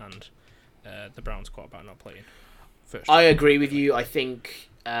playing and the Browns quarterback not playing? I agree with you. I think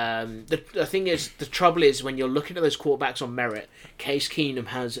the thing is, the trouble is when you're looking at those quarterbacks on merit, Case Keenum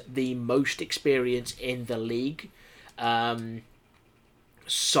has the most experience in the league,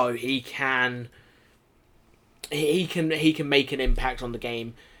 so he can he can make an impact on the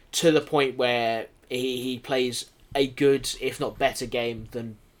game to the point where he plays a good, if not better, game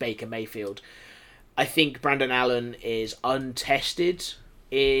than Baker Mayfield. I think Brandon Allen is untested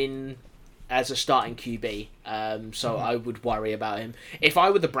as a starting QB, so I would worry about him. If I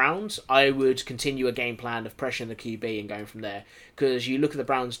were the Browns, I would continue a game plan of pressuring the QB and going from there. Because you look at the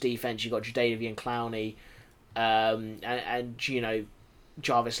Browns' defense, you've got Jadeveon Clowney, and you know,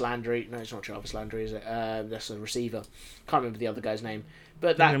 Jarvis Landry. No, it's not Jarvis Landry, is it? That's the receiver. Can't remember the other guy's name.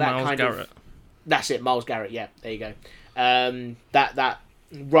 But that kind Garrett. Of... That's it, Myles Garrett, yeah, there you go. That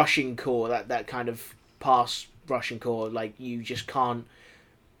rushing core, that kind of pass rushing core, like, you just can't...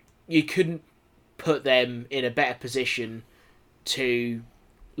 You couldn't put them in a better position to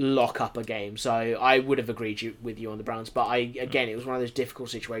lock up a game. So I would have agreed with you on the Browns. But again, it was one of those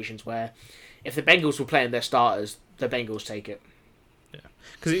difficult situations where if the Bengals were playing their starters, the Bengals take it. Yeah,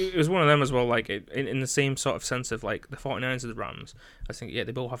 because it was one of them as well, like, in the same sort of sense of, like, the 49ers and the Rams. I think, yeah,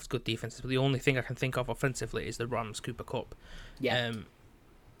 they both have good defenses, but the only thing I can think of offensively is the Rams Cooper Kupp. Yeah.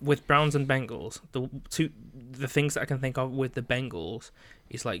 With Browns and Bengals, the things that I can think of with the Bengals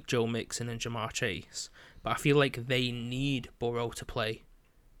is like Joe Mixon and Jamar Chase. But I feel like they need Burrow to play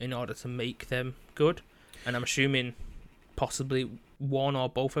in order to make them good. And I'm assuming possibly one or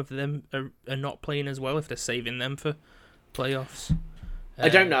both of them are not playing as well if they're saving them for playoffs. I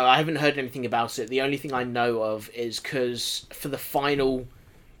don't know. I haven't heard anything about it. The only thing I know of is because for the final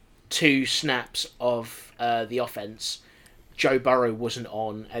 2 snaps of the offense, Joe Burrow wasn't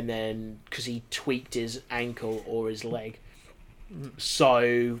on, and then because he tweaked his ankle or his leg,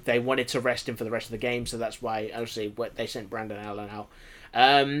 so they wanted to rest him for the rest of the game. So that's why, obviously, they sent Brandon Allen out,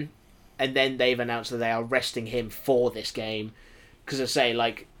 and then they've announced that they are resting him for this game because I say,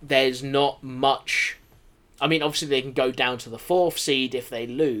 like, there's not much. I mean, obviously they can go down to the 4th seed if they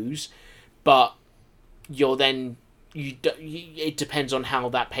lose, but you're then. It depends on how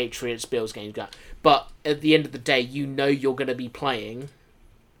that Patriots-Bills game goes. But at the end of the day, you know you're going to be playing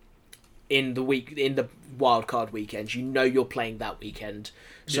in the wild card weekend. You know you're playing that weekend.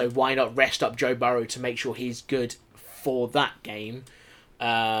 So why not rest up Joe Burrow to make sure he's good for that game,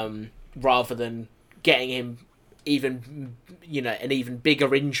 rather than getting him an even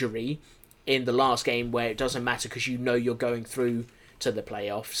bigger injury in the last game where it doesn't matter because you know you're going through to the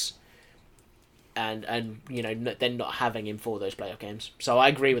playoffs. And you know, then not having him for those playoff games. So I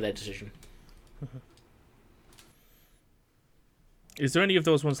agree with their decision. Is there any of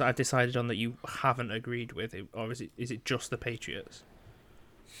those ones that I decided on that you haven't agreed with, or is it just the Patriots?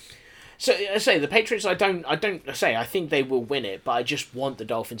 So I say the Patriots. I think they will win it, but I just want the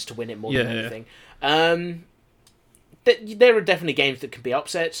Dolphins to win it more than anything. There are definitely games that can be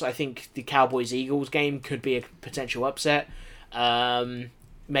upsets. I think the Cowboys-Eagles game could be a potential upset.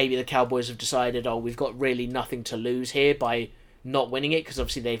 Maybe the Cowboys have decided, we've got really nothing to lose here by not winning it, because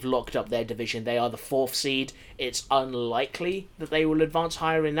obviously they've locked up their division. They are the 4th seed. It's unlikely that they will advance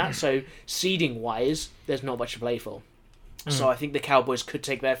higher in that. So seeding-wise, there's not much to play for. So I think the Cowboys could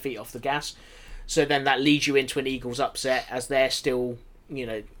take their feet off the gas. So then that leads you into an Eagles upset, as they're still, you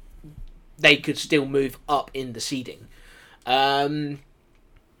know, they could still move up in the seeding.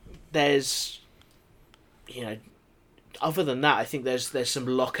 There's, you know, other than that, I think there's some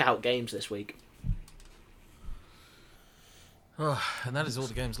lockout games this week. Oh, and that is all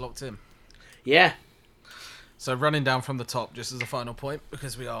the games locked in. Yeah. So running down from the top, just as a final point,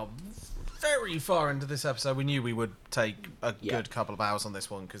 because we are very far into this episode, we knew we would take a good couple of hours on this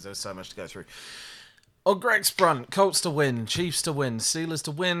one because there's so much to go through. On Greg's front, Colts to win, Chiefs to win, Steelers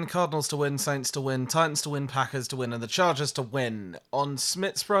to win, Cardinals to win, Saints to win, Titans to win, Packers to win, and the Chargers to win. On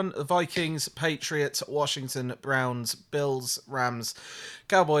Smith's front, the Vikings, Patriots, Washington, Browns, Bills, Rams,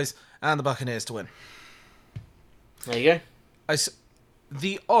 Cowboys, and the Buccaneers to win. There you go.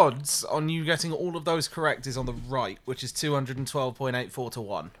 The odds on you getting all of those correct is on the right, which is 212.84 to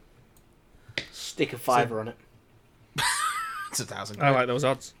 1. Stick a fiver on it. It's 1,000 I like those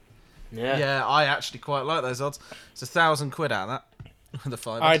odds. Yeah, I actually quite like those odds. It's 1,000 quid out of that. The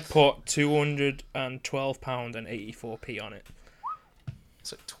fiver. I'd put £212.84p on it.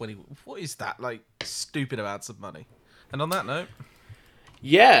 So 20. What is that? Like, stupid amounts of money. And on that note.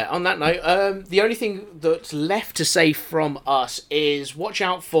 Yeah, on that note, the only thing that's left to say from us is watch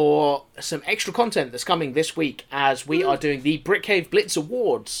out for some extra content that's coming this week as we are doing the Brick Cave Blitz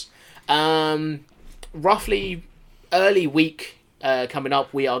Awards. Roughly early week coming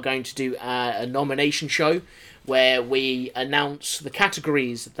up, we are going to do a nomination show where we announce the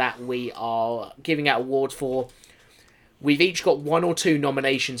categories that we are giving out awards for. We've each got 1 or 2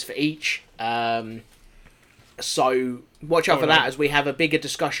 nominations for each. So watch out for that as we have a bigger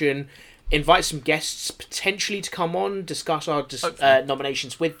discussion invite some guests potentially to come on, discuss our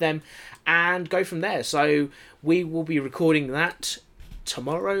nominations with them, and go from there. So we will be recording that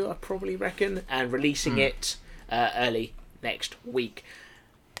tomorrow, I probably reckon, and releasing it early next week.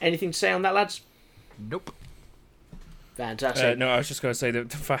 Anything to say on that, lads? Nope. Fantastic. No, I was just going to say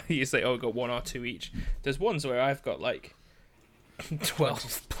that the fact you say, oh, I've got 1 or 2 each. There's ones where I've got like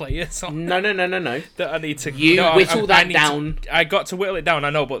 12 players on. No. That I need to. Whittle that down. I got to whittle it down.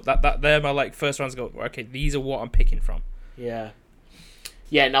 I know, but that they're my like first rounds. Go okay. These are what I'm picking from. Yeah.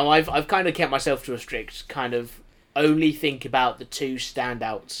 No, I've kind of kept myself to a strict kind of only think about the 2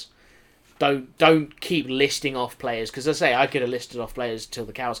 standouts. Don't keep listing off players, because I say I could have listed off players till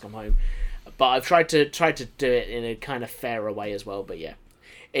the cows come home, but I've tried to do it in a kind of fairer way as well. But yeah,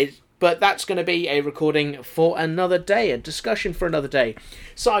 but that's going to be a recording for another day, a discussion for another day.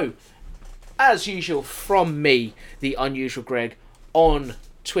 So, as usual, from me, the Unusual Greg, on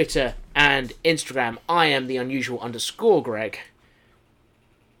Twitter and Instagram, I am the Unusual_Greg.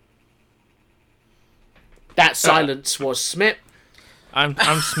 That silence was Smith. I'm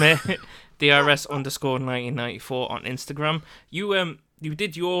Smith. DRS_1994 on Instagram. You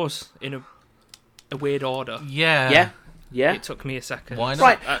did yours in a weird order. Yeah. It took me a second. Why not?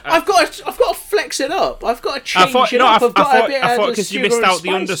 Right, I've got to flex it up. I've got to change it up. I thought because you missed out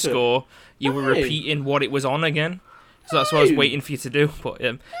the underscore, you were repeating what it was on again. So that's what I was waiting for you to do. But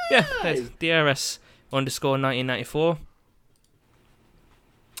there's DRS_1994.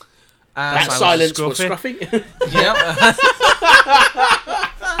 That silence was Scruffy. Yep.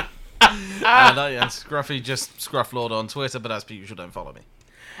 And Scruffy, just Scrufflord on Twitter, but as per usual, don't follow me.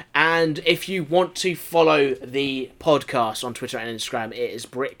 And if you want to follow the podcast on Twitter and Instagram, it is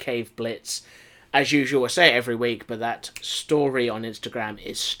Brick Cave Blitz. As usual, I say it every week, but that story on Instagram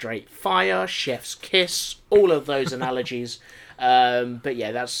is straight fire, chef's kiss, all of those analogies. But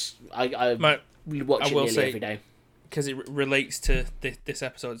yeah, that's I watch it nearly every day. Because it relates to this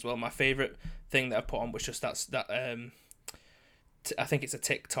episode as well. My favourite thing that I put on was just that I think it's a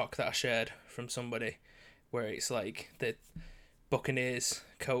TikTok that I shared from somebody, where it's like the Buccaneers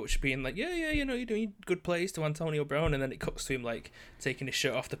coach being like, you're doing good plays to Antonio Brown, and then it cuts to him like taking his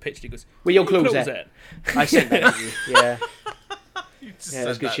shirt off the pitch and he goes, "Well, your closet." I sent that to you. Yeah. You just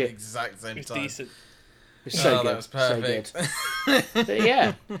said good that shit. at the exact same time. Decent. It's so good. That was perfect. So good. But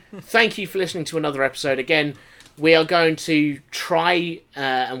yeah, thank you for listening to another episode. Again, we are going to try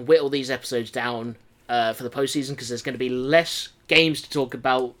and whittle these episodes down for the postseason, because there's going to be less games to talk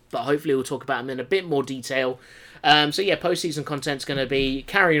about, but hopefully we'll talk about them in a bit more detail. So yeah, postseason content's going to be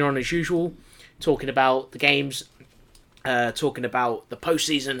carrying on as usual, talking about the games, talking about the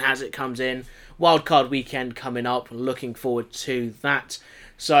postseason as it comes in, wildcard weekend coming up, looking forward to that.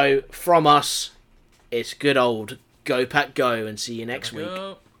 So from us, it's good old Go Pack Go, and see you next week.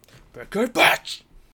 Go Pats!